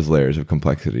need those layers of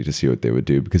complexity to see what they would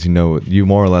do, because you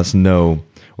more or less know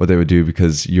what they would do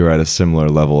because you're at a similar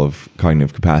level of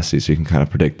cognitive capacity, so you can kind of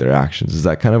predict their actions. Is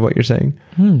that kind of what you're saying?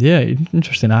 Yeah,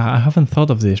 interesting. I haven't thought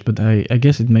of this, but I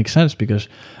guess it makes sense, because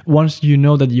once you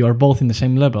know that you are both in the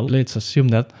same level, let's assume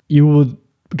that you would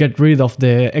get rid of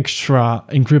the extra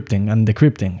encrypting and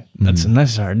decrypting. That's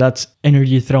necessary. That's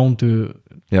energy thrown to...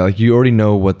 Yeah, like you already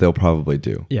know what they'll probably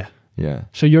do. Yeah. Yeah.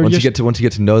 So once you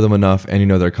get to know them enough, and you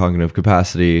know their cognitive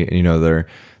capacity, and you know their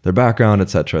background,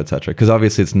 etc., etc. Because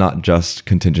obviously it's not just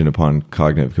contingent upon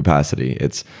cognitive capacity.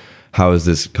 It's how is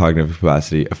this cognitive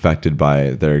capacity affected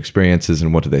by their experiences,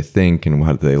 and what do they think, and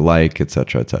what do they like,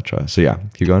 etc., etc. So yeah,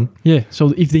 keep going. Yeah.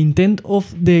 So if the intent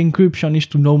of the encryption is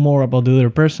to know more about the other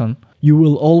person, you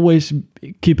will always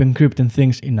keep encrypting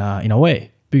things in a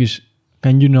way, because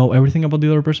can you know everything about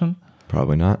the other person?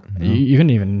 Probably not. No. You can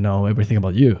even know everything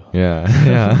about you. Yeah,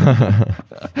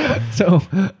 yeah. So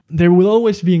there will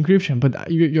always be encryption,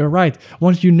 but you're right.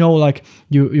 Once you know, like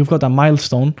you've got a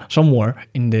milestone somewhere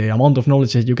in the amount of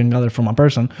knowledge that you can gather from a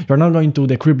person, you're not going to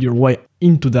decrypt your way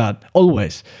into that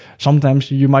always.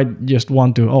 Sometimes you might just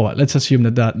want to, let's assume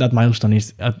that milestone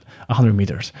is at 100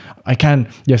 meters. I can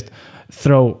just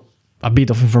throw a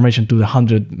bit of information to the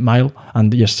 100 mile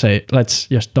and just say, let's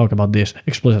just talk about this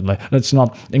explicitly. Let's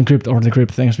not encrypt or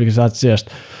decrypt things, because that's just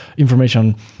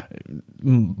information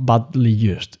badly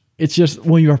used. It's just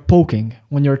when you're poking,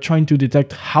 when you're trying to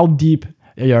detect how deep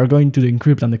you are going to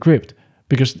encrypt and decrypt,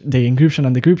 because the encryption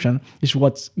and decryption is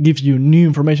what gives you new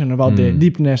information about the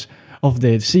deepness of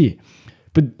the sea.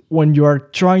 But when you are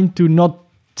trying to not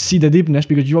see the deepness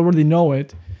because you already know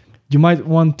it, you might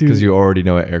want to... Because you already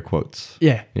know it, air quotes.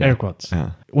 Yeah, air quotes.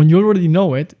 Yeah. When you already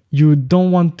know it, you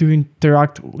don't want to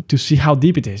interact to see how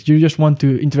deep it is. You just want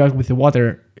to interact with the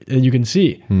water that you can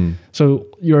see. So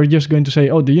you're just going to say,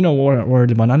 do you know where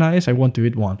the banana is? I want to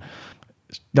eat one.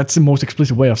 That's the most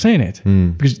explicit way of saying it.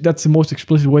 Because that's the most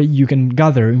explicit way you can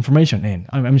gather information in.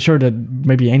 I'm sure that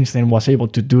maybe Einstein was able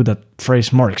to do that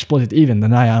phrase more explicit even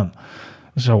than I am.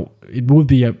 So it would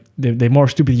be, the more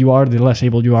stupid you are, the less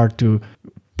able you are to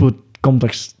put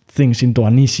complex things into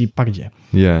an easy package.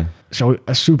 Yeah. So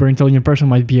a super intelligent person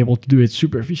might be able to do it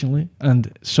super efficiently.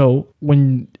 And so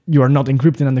when you are not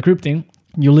encrypting and decrypting,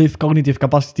 you leave cognitive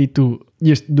capacity to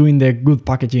just doing the good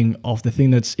packaging of the thing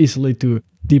that's easily to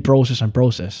deprocess and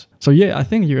process. So yeah, I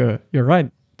think you're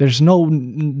right. There's no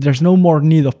more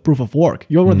need of proof of work.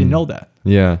 You already know that.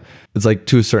 Yeah. It's like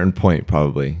to a certain point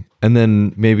probably. And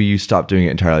then maybe you stop doing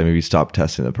it entirely. Maybe you stop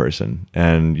testing the person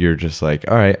and you're just like,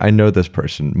 all right, I know this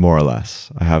person more or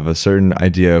less. I have a certain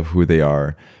idea of who they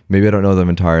are. Maybe I don't know them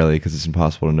entirely because it's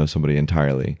impossible to know somebody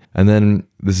entirely. And then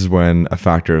this is when a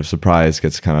factor of surprise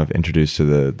gets kind of introduced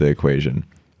to the equation.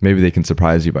 Maybe they can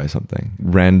surprise you by something.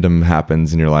 Random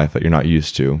happens in your life that you're not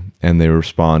used to, and they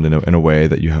respond in a way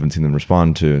that you haven't seen them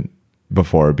respond to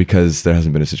before because there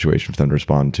hasn't been a situation for them to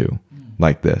respond to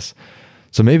like this.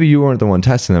 So maybe you weren't the one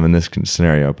testing them in this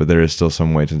scenario, but there is still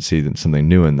some way to see something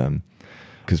new in them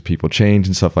because people change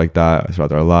and stuff like that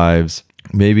throughout their lives.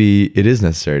 Maybe it is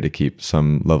necessary to keep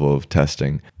some level of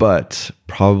testing, but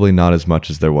probably not as much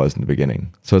as there was in the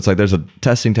beginning. So it's like there's a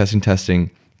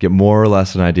testing, get more or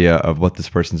less an idea of what this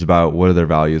person's about, what are their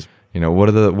values, what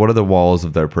are the walls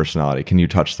of their personality? Can you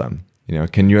touch them?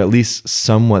 Can you at least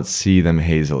somewhat see them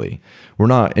hazily? We're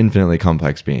not infinitely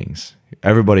complex beings.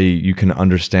 Everybody, you can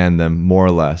understand them more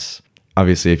or less.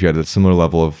 Obviously, if you had a similar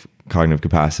level of cognitive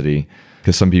capacity,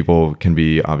 because some people can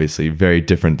be obviously very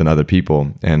different than other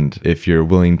people. And if you're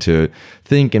willing to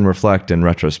think and reflect and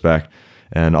retrospect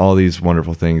and all these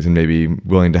wonderful things and maybe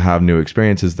willing to have new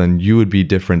experiences, then you would be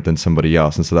different than somebody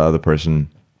else. And so that other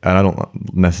person, and I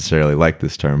don't necessarily like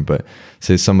this term, but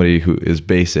say somebody who is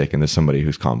basic and there's somebody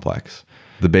who's complex.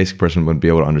 The basic person wouldn't be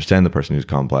able to understand the person who's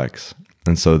complex.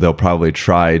 And so they'll probably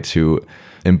try to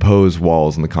impose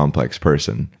walls on the complex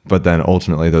person. But then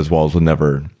ultimately those walls will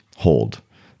never hold.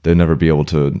 They'll never be able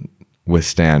to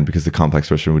withstand because the complex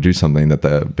person would do something that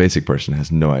the basic person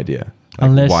has no idea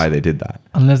why they did that.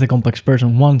 Unless the complex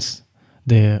person wants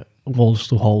the walls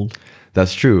to hold.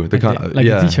 That's true.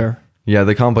 A teacher. Yeah,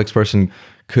 the complex person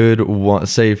could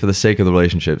say, for the sake of the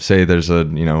relationship, say there's a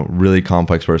really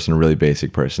complex person, a really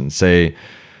basic person. Say,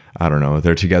 I don't know,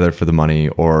 they're together for the money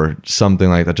or something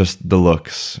like that, just the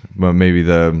looks. But maybe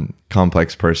the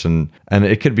complex person, and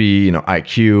it could be,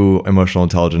 IQ, emotional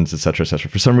intelligence, etc.,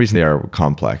 etc. For some reason, they are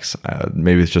complex.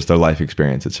 Maybe it's just their life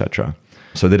experience, etc.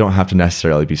 So they don't have to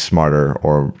necessarily be smarter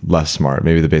or less smart.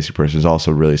 Maybe the basic person is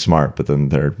also really smart, but then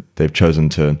they've chosen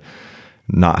to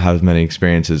not have as many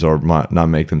experiences or not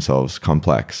make themselves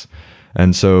complex.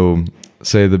 And so,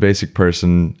 say the basic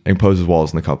person imposes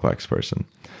walls on the complex person.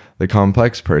 The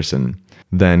complex person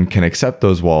then can accept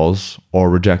those walls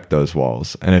or reject those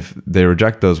walls. And if they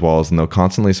reject those walls, then they'll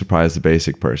constantly surprise the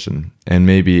basic person. And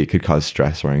maybe it could cause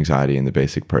stress or anxiety in the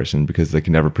basic person because they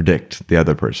can never predict the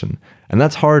other person. And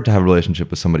that's hard to have a relationship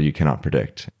with somebody you cannot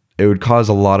predict. It would cause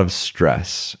a lot of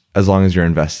stress as long as you're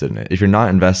invested in it. If you're not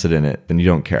invested in it, then you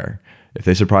don't care. If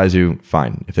they surprise you,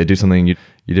 fine. If they do something you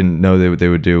didn't know they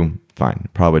would do, fine.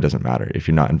 Probably doesn't matter if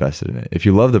you're not invested in it. If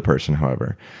you love the person,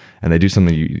 however, and they do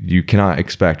something you cannot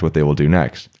expect what they will do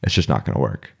next, it's just not going to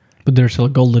work. But there's a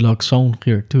Goldilocks zone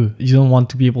here too. You don't want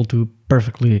to be able to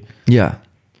perfectly Yeah,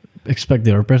 expect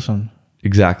the other person.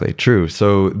 exactly. True.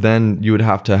 So then you would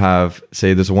have to have,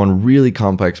 say, there's one really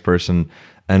complex person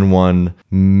and one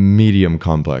medium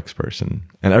complex person.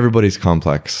 And everybody's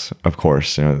complex, of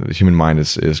course. You know, the human mind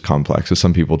is complex. So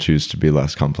some people choose to be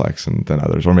less complex than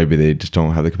others, or maybe they just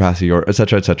don't have the capacity, or et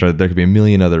cetera, et cetera. There could be a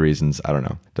million other reasons. I don't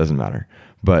know. Doesn't matter.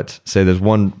 But say there's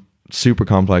one super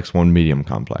complex, one medium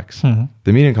complex. The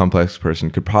medium complex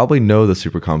person could probably know the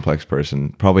super complex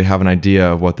person, probably have an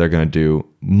idea of what they're going to do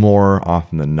more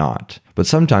often than not. But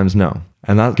sometimes no.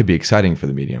 And that could be exciting for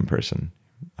the medium person.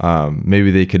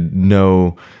 Maybe they could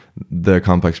know the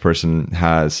complex person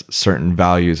has certain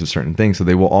values of certain things, so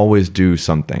they will always do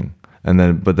something.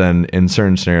 But then in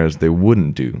certain scenarios, they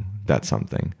wouldn't do that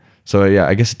something. So yeah,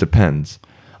 I guess it depends.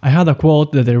 I had a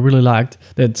quote that I really liked.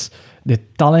 That's the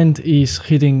talent is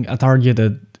hitting a target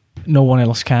that no one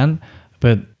else can,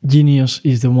 but genius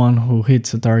is the one who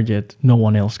hits a target no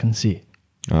one else can see.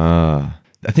 I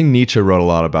think Nietzsche wrote a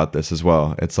lot about this as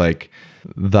well. It's like,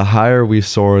 the higher we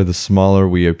soar, the smaller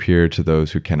we appear to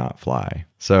those who cannot fly.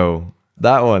 So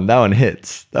that one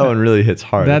hits. That one really hits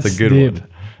hard. That's a good deep. one.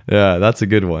 Yeah, that's a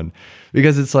good one.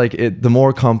 Because it's like the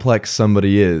more complex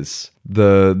somebody is,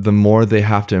 the more they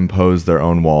have to impose their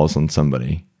own walls on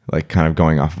somebody. Like kind of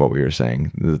going off of what we were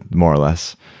saying, more or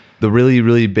less. The really,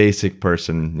 really basic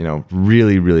person,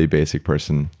 really, really basic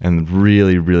person, and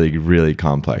really, really, really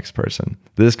complex person.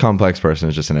 This complex person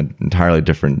is just in an entirely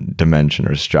different dimension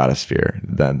or stratosphere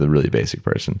than the really basic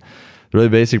person. The really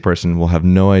basic person will have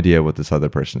no idea what this other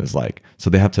person is like.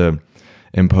 So they have to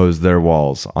impose their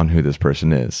walls on who this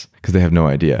person is because they have no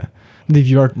idea. If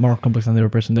you are more complex than the other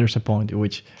person, there's a point at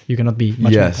which you cannot be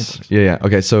much more complex. Yeah.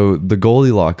 Okay, so the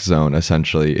Goldilocks zone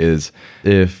essentially is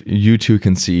if you two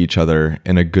can see each other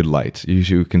in a good light. You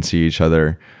two can see each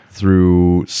other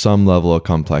through some level of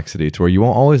complexity to where you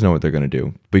won't always know what they're going to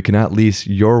do. But you can at least,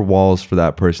 your walls for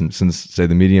that person, since say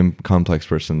the medium complex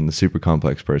person, the super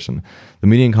complex person, the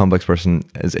medium complex person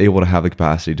is able to have the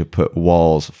capacity to put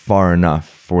walls far enough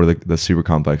for the super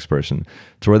complex person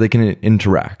to where they can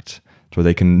interact, to where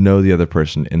they can know the other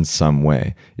person in some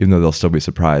way, even though they'll still be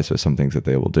surprised with some things that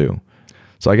they will do.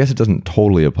 So I guess it doesn't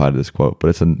totally apply to this quote, but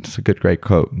it's a good, great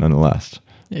quote nonetheless.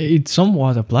 It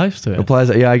somewhat applies to it. Applies,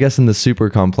 yeah, I guess in the super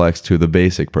complex to the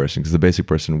basic person, because the basic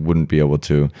person wouldn't be able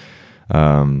to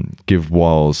give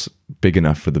walls big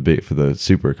enough for the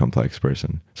super complex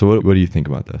person. So what do you think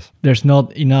about this? There's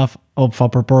not enough of a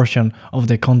proportion of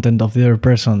the content of the other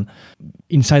person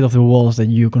inside of the walls that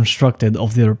you constructed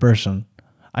of the other person.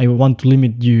 I want to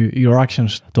limit your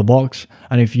actions to a box,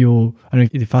 and if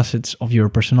the facets of your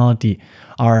personality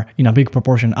are in a big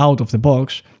proportion out of the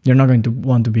box, you're not going to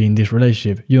want to be in this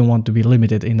relationship. You don't want to be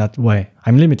limited in that way.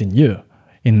 I'm limiting you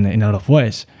in a lot of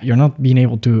ways. You're not being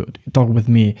able to talk with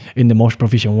me in the most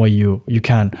proficient way you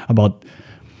can about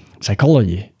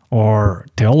psychology or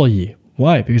theology.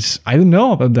 Why? Because I don't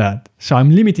know about that. So I'm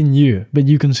limiting you, but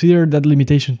you consider that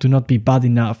limitation to not be bad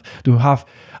enough to have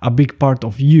a big part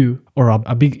of you or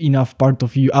a big enough part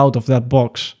of you out of that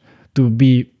box to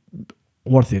be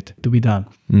worth it, to be done.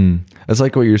 It's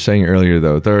like what you were saying earlier,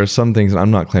 though. There are some things, and I'm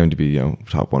not claiming to be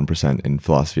top 1% in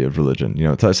philosophy of religion.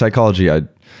 Psychology, I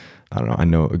don't know. I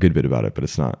know a good bit about it, but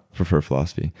it's not prefer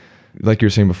philosophy. Like you were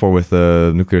saying before with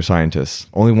the nuclear scientists,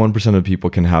 only 1% of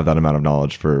people can have that amount of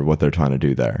knowledge for what they're trying to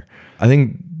do there. I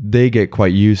think they get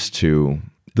quite used to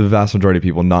the vast majority of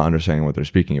people not understanding what they're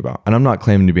speaking about. And I'm not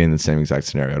claiming to be in the same exact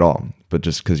scenario at all, but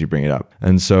just because you bring it up.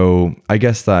 And so I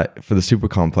guess that for the super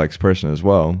complex person as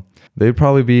well, they'd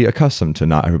probably be accustomed to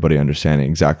not everybody understanding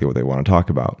exactly what they want to talk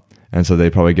about. And so they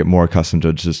probably get more accustomed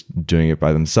to just doing it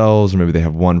by themselves, or maybe they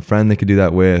have one friend they could do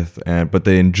that with, but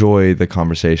they enjoy the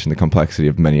conversation, the complexity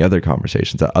of many other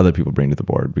conversations that other people bring to the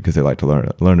board because they like to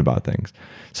learn about things.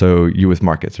 So you with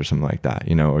markets or something like that,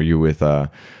 or you with,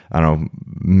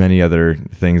 many other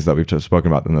things that we've just spoken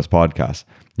about in this podcast.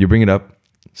 You bring it up,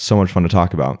 so much fun to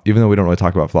talk about, even though we don't really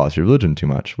talk about philosophy of religion too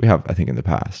much. We have, I think, in the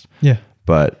past. Yeah.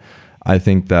 But I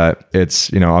think that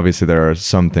it's, obviously there are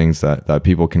some things that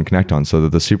people can connect on so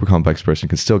that the super complex person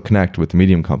can still connect with the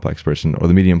medium complex person, or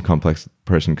the medium complex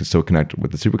person can still connect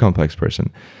with the super complex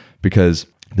person, because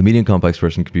the medium complex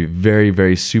person could be very,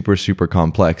 very super, super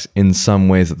complex in some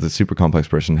ways that the super complex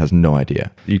person has no idea.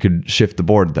 You could shift the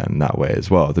board then that way as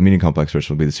well. The medium complex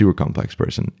person will be the super complex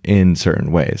person in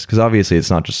certain ways, because obviously it's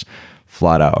not just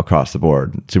flat out across the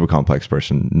board. Super complex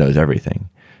person knows everything.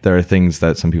 There are things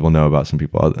that some people know about,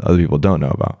 other people don't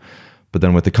know about. But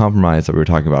then with the compromise that we were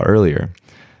talking about earlier,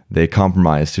 they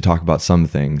compromise to talk about some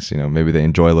things. Maybe they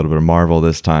enjoy a little bit of Marvel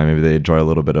this time. Maybe they enjoy a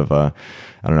little bit of, I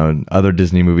don't know, other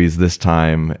Disney movies this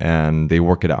time, and they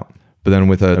work it out. But then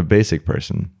with a basic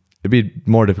person, it'd be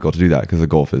more difficult to do that because the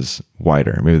gulf is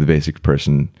wider. Maybe the basic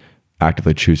person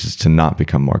actively chooses to not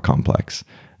become more complex,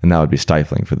 and that would be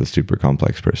stifling for the super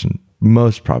complex person.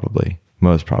 Most probably.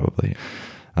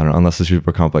 I don't know, unless the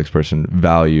super complex person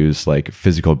values like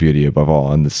physical beauty above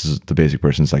all, and this is the basic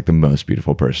person's like the most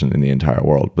beautiful person in the entire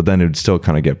world. But then it would still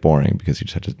kind of get boring because you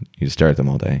just have to stare at them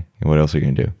all day. And what else are you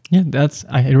gonna do? Yeah,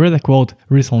 I read a quote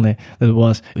recently that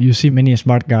was, you see many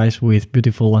smart guys with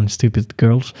beautiful and stupid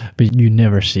girls, but you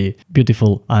never see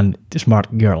beautiful and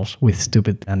smart girls with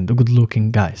stupid and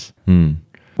good-looking guys.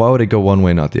 Why would it go one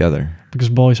way, not the other? Because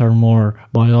boys are more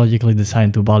biologically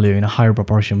designed to value in a higher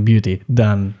proportion beauty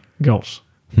than girls.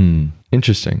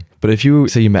 Interesting. But if you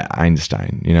say you met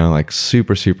Einstein, like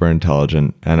super, super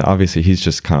intelligent, and obviously he's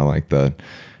just kind of like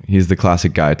he's the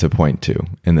classic guy to point to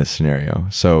in this scenario.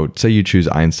 So say you choose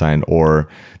Einstein or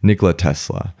Nikola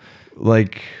Tesla.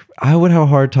 Like, I would have a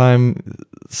hard time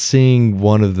seeing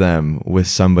one of them with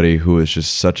somebody who is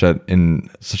just in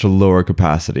such a lower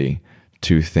capacity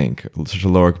to think, such a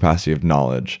lower capacity of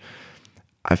knowledge.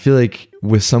 I feel like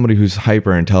with somebody who's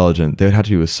hyper intelligent, they would have to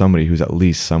be with somebody who's at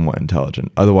least somewhat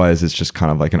intelligent. Otherwise, it's just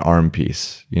kind of like an arm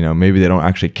piece. Maybe they don't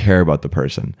actually care about the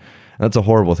person. That's a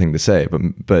horrible thing to say,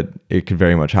 but it could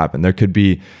very much happen. There could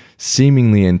be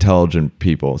seemingly intelligent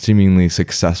people, seemingly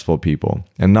successful people,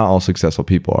 and not all successful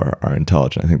people are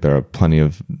intelligent. I think there are plenty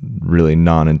of really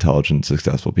non-intelligent,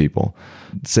 successful people.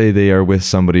 Say they are with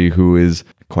somebody who is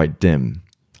quite dim,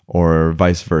 or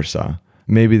vice versa.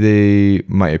 Maybe they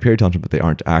might appear intelligent, but they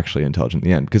aren't actually intelligent in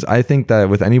the end. Because I think that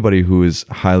with anybody who is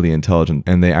highly intelligent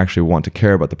and they actually want to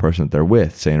care about the person that they're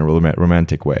with, say in a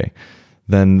romantic way,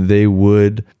 then they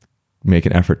would make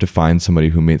an effort to find somebody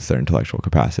who meets their intellectual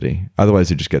capacity. Otherwise,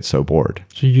 they just get so bored.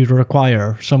 So you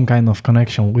require some kind of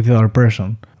connection with the other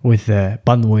person, with the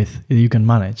bandwidth that you can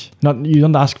manage. You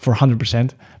don't ask for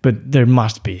 100%, but there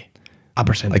must be a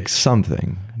percentage. Like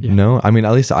something, I mean,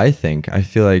 at least I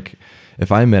feel like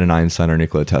if I met an Einstein or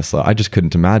Nikola Tesla, I just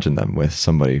couldn't imagine them with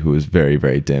somebody who was very,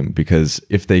 very dim, because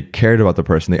if they cared about the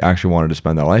person, they actually wanted to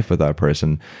spend their life with that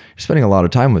person, you're spending a lot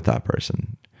of time with that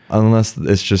person. Unless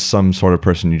it's just some sort of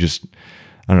person you just,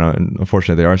 I don't know, and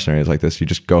unfortunately there are scenarios like this, you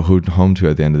just go home to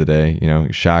at the end of the day,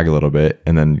 you shag a little bit,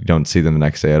 and then you don't see them the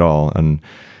next day at all. And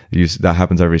that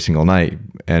happens every single night,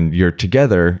 and you're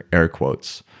together, air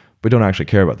quotes, but don't actually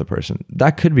care about the person.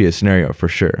 That could be a scenario for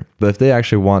sure. But if they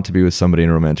actually want to be with somebody in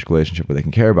a romantic relationship where they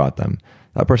can care about them,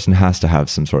 that person has to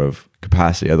have some sort of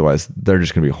capacity. Otherwise, they're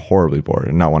just going to be horribly bored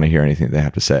and not want to hear anything they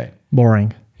have to say.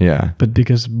 Boring. Yeah. But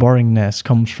because boringness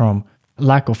comes from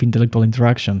lack of intellectual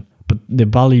interaction, but the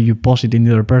value you posit in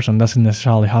the other person doesn't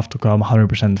necessarily have to come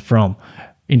 100% from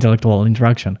intellectual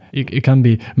interaction. It can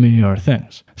be many other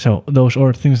things. So those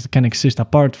other things that can exist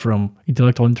apart from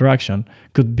intellectual interaction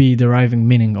could be deriving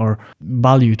meaning or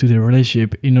value to the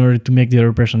relationship in order to make the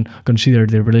other person consider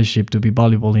the relationship to be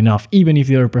valuable enough, even if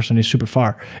the other person is super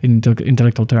far in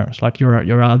intellectual terms. Like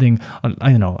you're adding,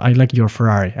 I don't know, I like your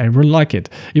Ferrari. I really like it.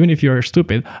 Even if you're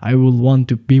stupid, I will want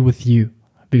to be with you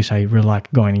because I really like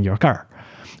going in your car.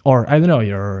 Or I don't know,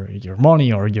 your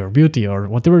money or your beauty or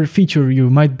whatever feature you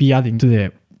might be adding to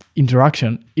the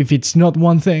interaction. If it's not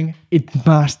one thing, it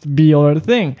must be other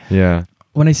thing. Yeah.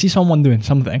 When I see someone doing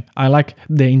something, I like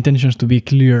the intentions to be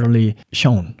clearly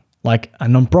shown. Like a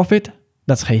non-profit,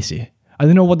 that's hazy. I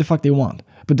don't know what the fuck they want.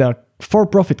 But a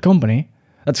for-profit company,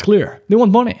 that's clear. They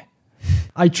want money.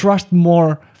 I trust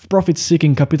more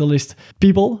profit-seeking capitalist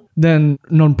people than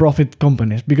non-profit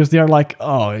companies, because they are like,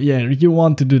 oh yeah, you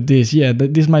want to do this, yeah,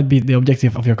 this might be the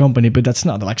objective of your company, but that's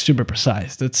not like super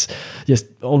precise. That's just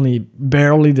only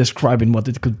barely describing what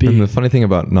it could be. And the funny thing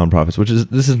about nonprofits,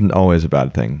 this isn't always a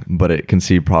bad thing, but it can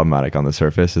seem problematic on the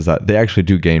surface, is that they actually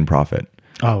do gain profit.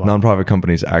 Oh, wow. Nonprofit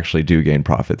companies actually do gain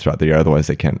profit throughout the year. Otherwise,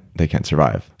 they can't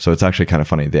survive. So it's actually kind of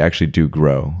funny. They actually do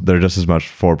grow. They're just as much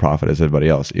for profit as everybody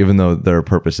else, even though their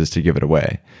purpose is to give it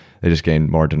away. They just gain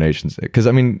more donations. Because,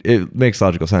 I mean, it makes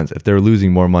logical sense. If they're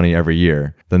losing more money every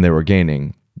year than they were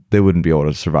gaining, they wouldn't be able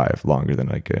to survive longer than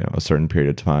like a certain period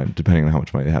of time, depending on how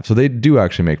much money they have. So they do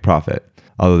actually make profit,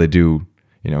 although they do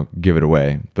give it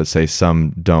away. But say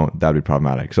some don't, that'd be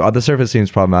problematic. So at the surface it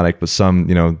seems problematic, but some,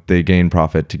 they gain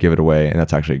profit to give it away, and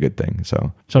that's actually a good thing.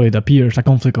 So it appears a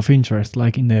conflict of interest,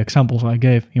 like in the examples I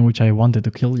gave in which I wanted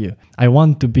to kill you. I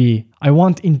want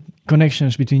in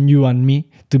connections between you and me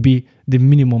to be the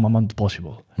minimum amount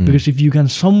possible. Because if you can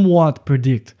somewhat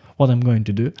predict what I'm going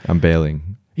to do, I'm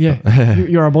bailing. Yeah,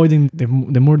 you're avoiding the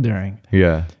murdering.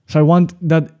 Yeah. So I want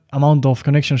that amount of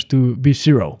connections to be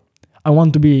 0. I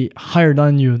want to be higher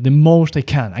than you the most I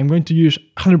can. I'm going to use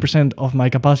 100% of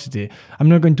my capacity. I'm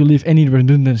not going to leave any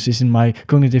redundancies in my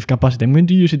cognitive capacity. I'm going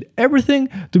to use it everything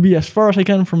to be as far as I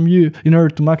can from you in order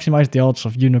to maximize the odds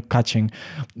of you not catching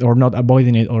or not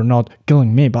avoiding it or not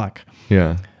killing me back.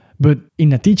 Yeah. But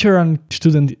in a teacher and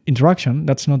student interaction,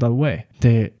 that's not that way.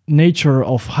 The nature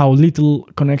of how little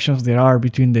connections there are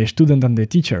between the student and the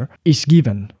teacher is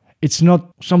given. It's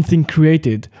not something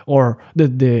created or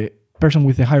that the person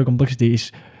with the higher complexity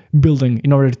is building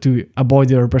in order to avoid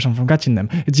the other person from catching them.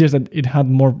 It's just that it had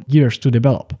more years to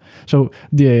develop. So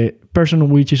the person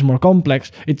which is more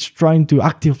complex, it's trying to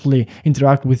actively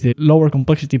interact with the lower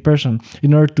complexity person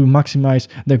in order to maximize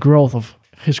the growth of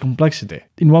his complexity.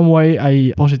 In one way,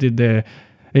 I posited the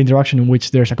interaction in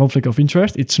which there's a conflict of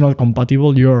interest. It's not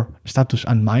compatible, your status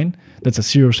and mine. That's a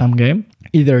zero-sum game.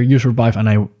 Either you survive and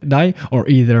I die, or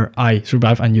either I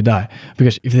survive and you die.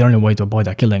 Because if the only way to avoid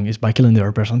a killing is by killing the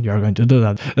other person, you are going to do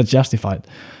that. That's justified.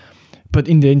 But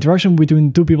in the interaction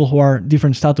between two people who are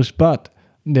different status, but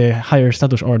the higher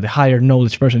status or the higher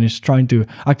knowledge person is trying to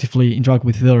actively interact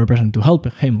with the other person to help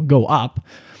him go up,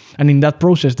 and in that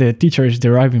process, the teacher is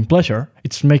deriving pleasure.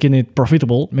 It's making it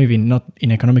profitable, maybe not in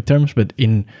economic terms, but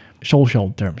in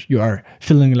social terms. You are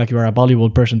feeling like you are a valuable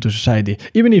person to society,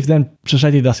 even if then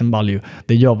society doesn't value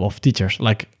the job of teachers.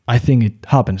 Like I think it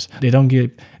happens. They don't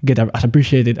get as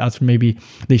appreciated as maybe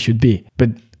they should be. But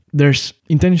there's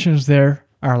intentions there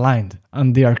are aligned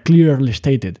and they are clearly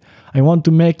stated. I want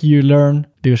to make you learn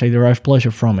because I derive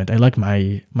pleasure from it. I like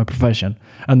my profession.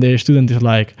 And the student is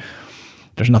like,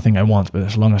 there's nothing I want, but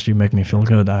as long as you make me feel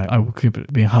good, I will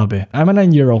keep being happy. I'm a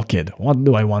 9-year-old kid. What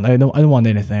do I want? I don't want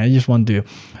anything. I just want to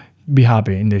be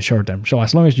happy in the short term. So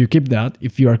as long as you keep that,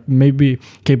 if you are maybe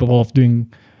capable of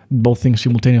doing both things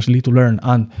simultaneously to learn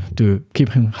and to keep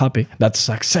him happy, that's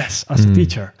success as a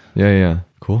teacher. Yeah.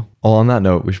 Cool. Well, on that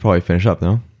note, we should probably finish up,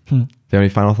 no? Do you have any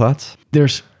final thoughts?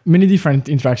 There's many different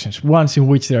interactions. Ones in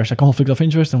which there's a conflict of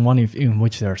interest and one in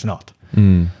which there's not.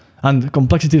 And the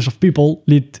complexities of people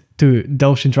lead to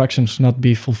those interactions not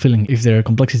be fulfilling if their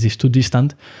complexity is too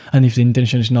distant and if the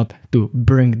intention is not to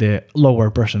bring the lower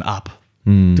person up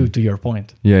to your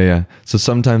point. Yeah. So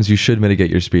sometimes you should mitigate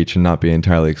your speech and not be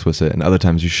entirely explicit, and other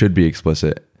times you should be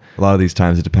explicit. A lot of these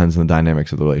times it depends on the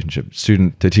dynamics of the relationship.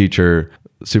 Student to teacher,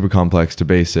 super complex to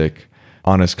basic,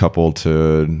 honest couple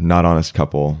to not honest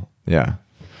couple. Yeah.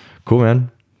 Cool,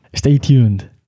 man. Stay tuned.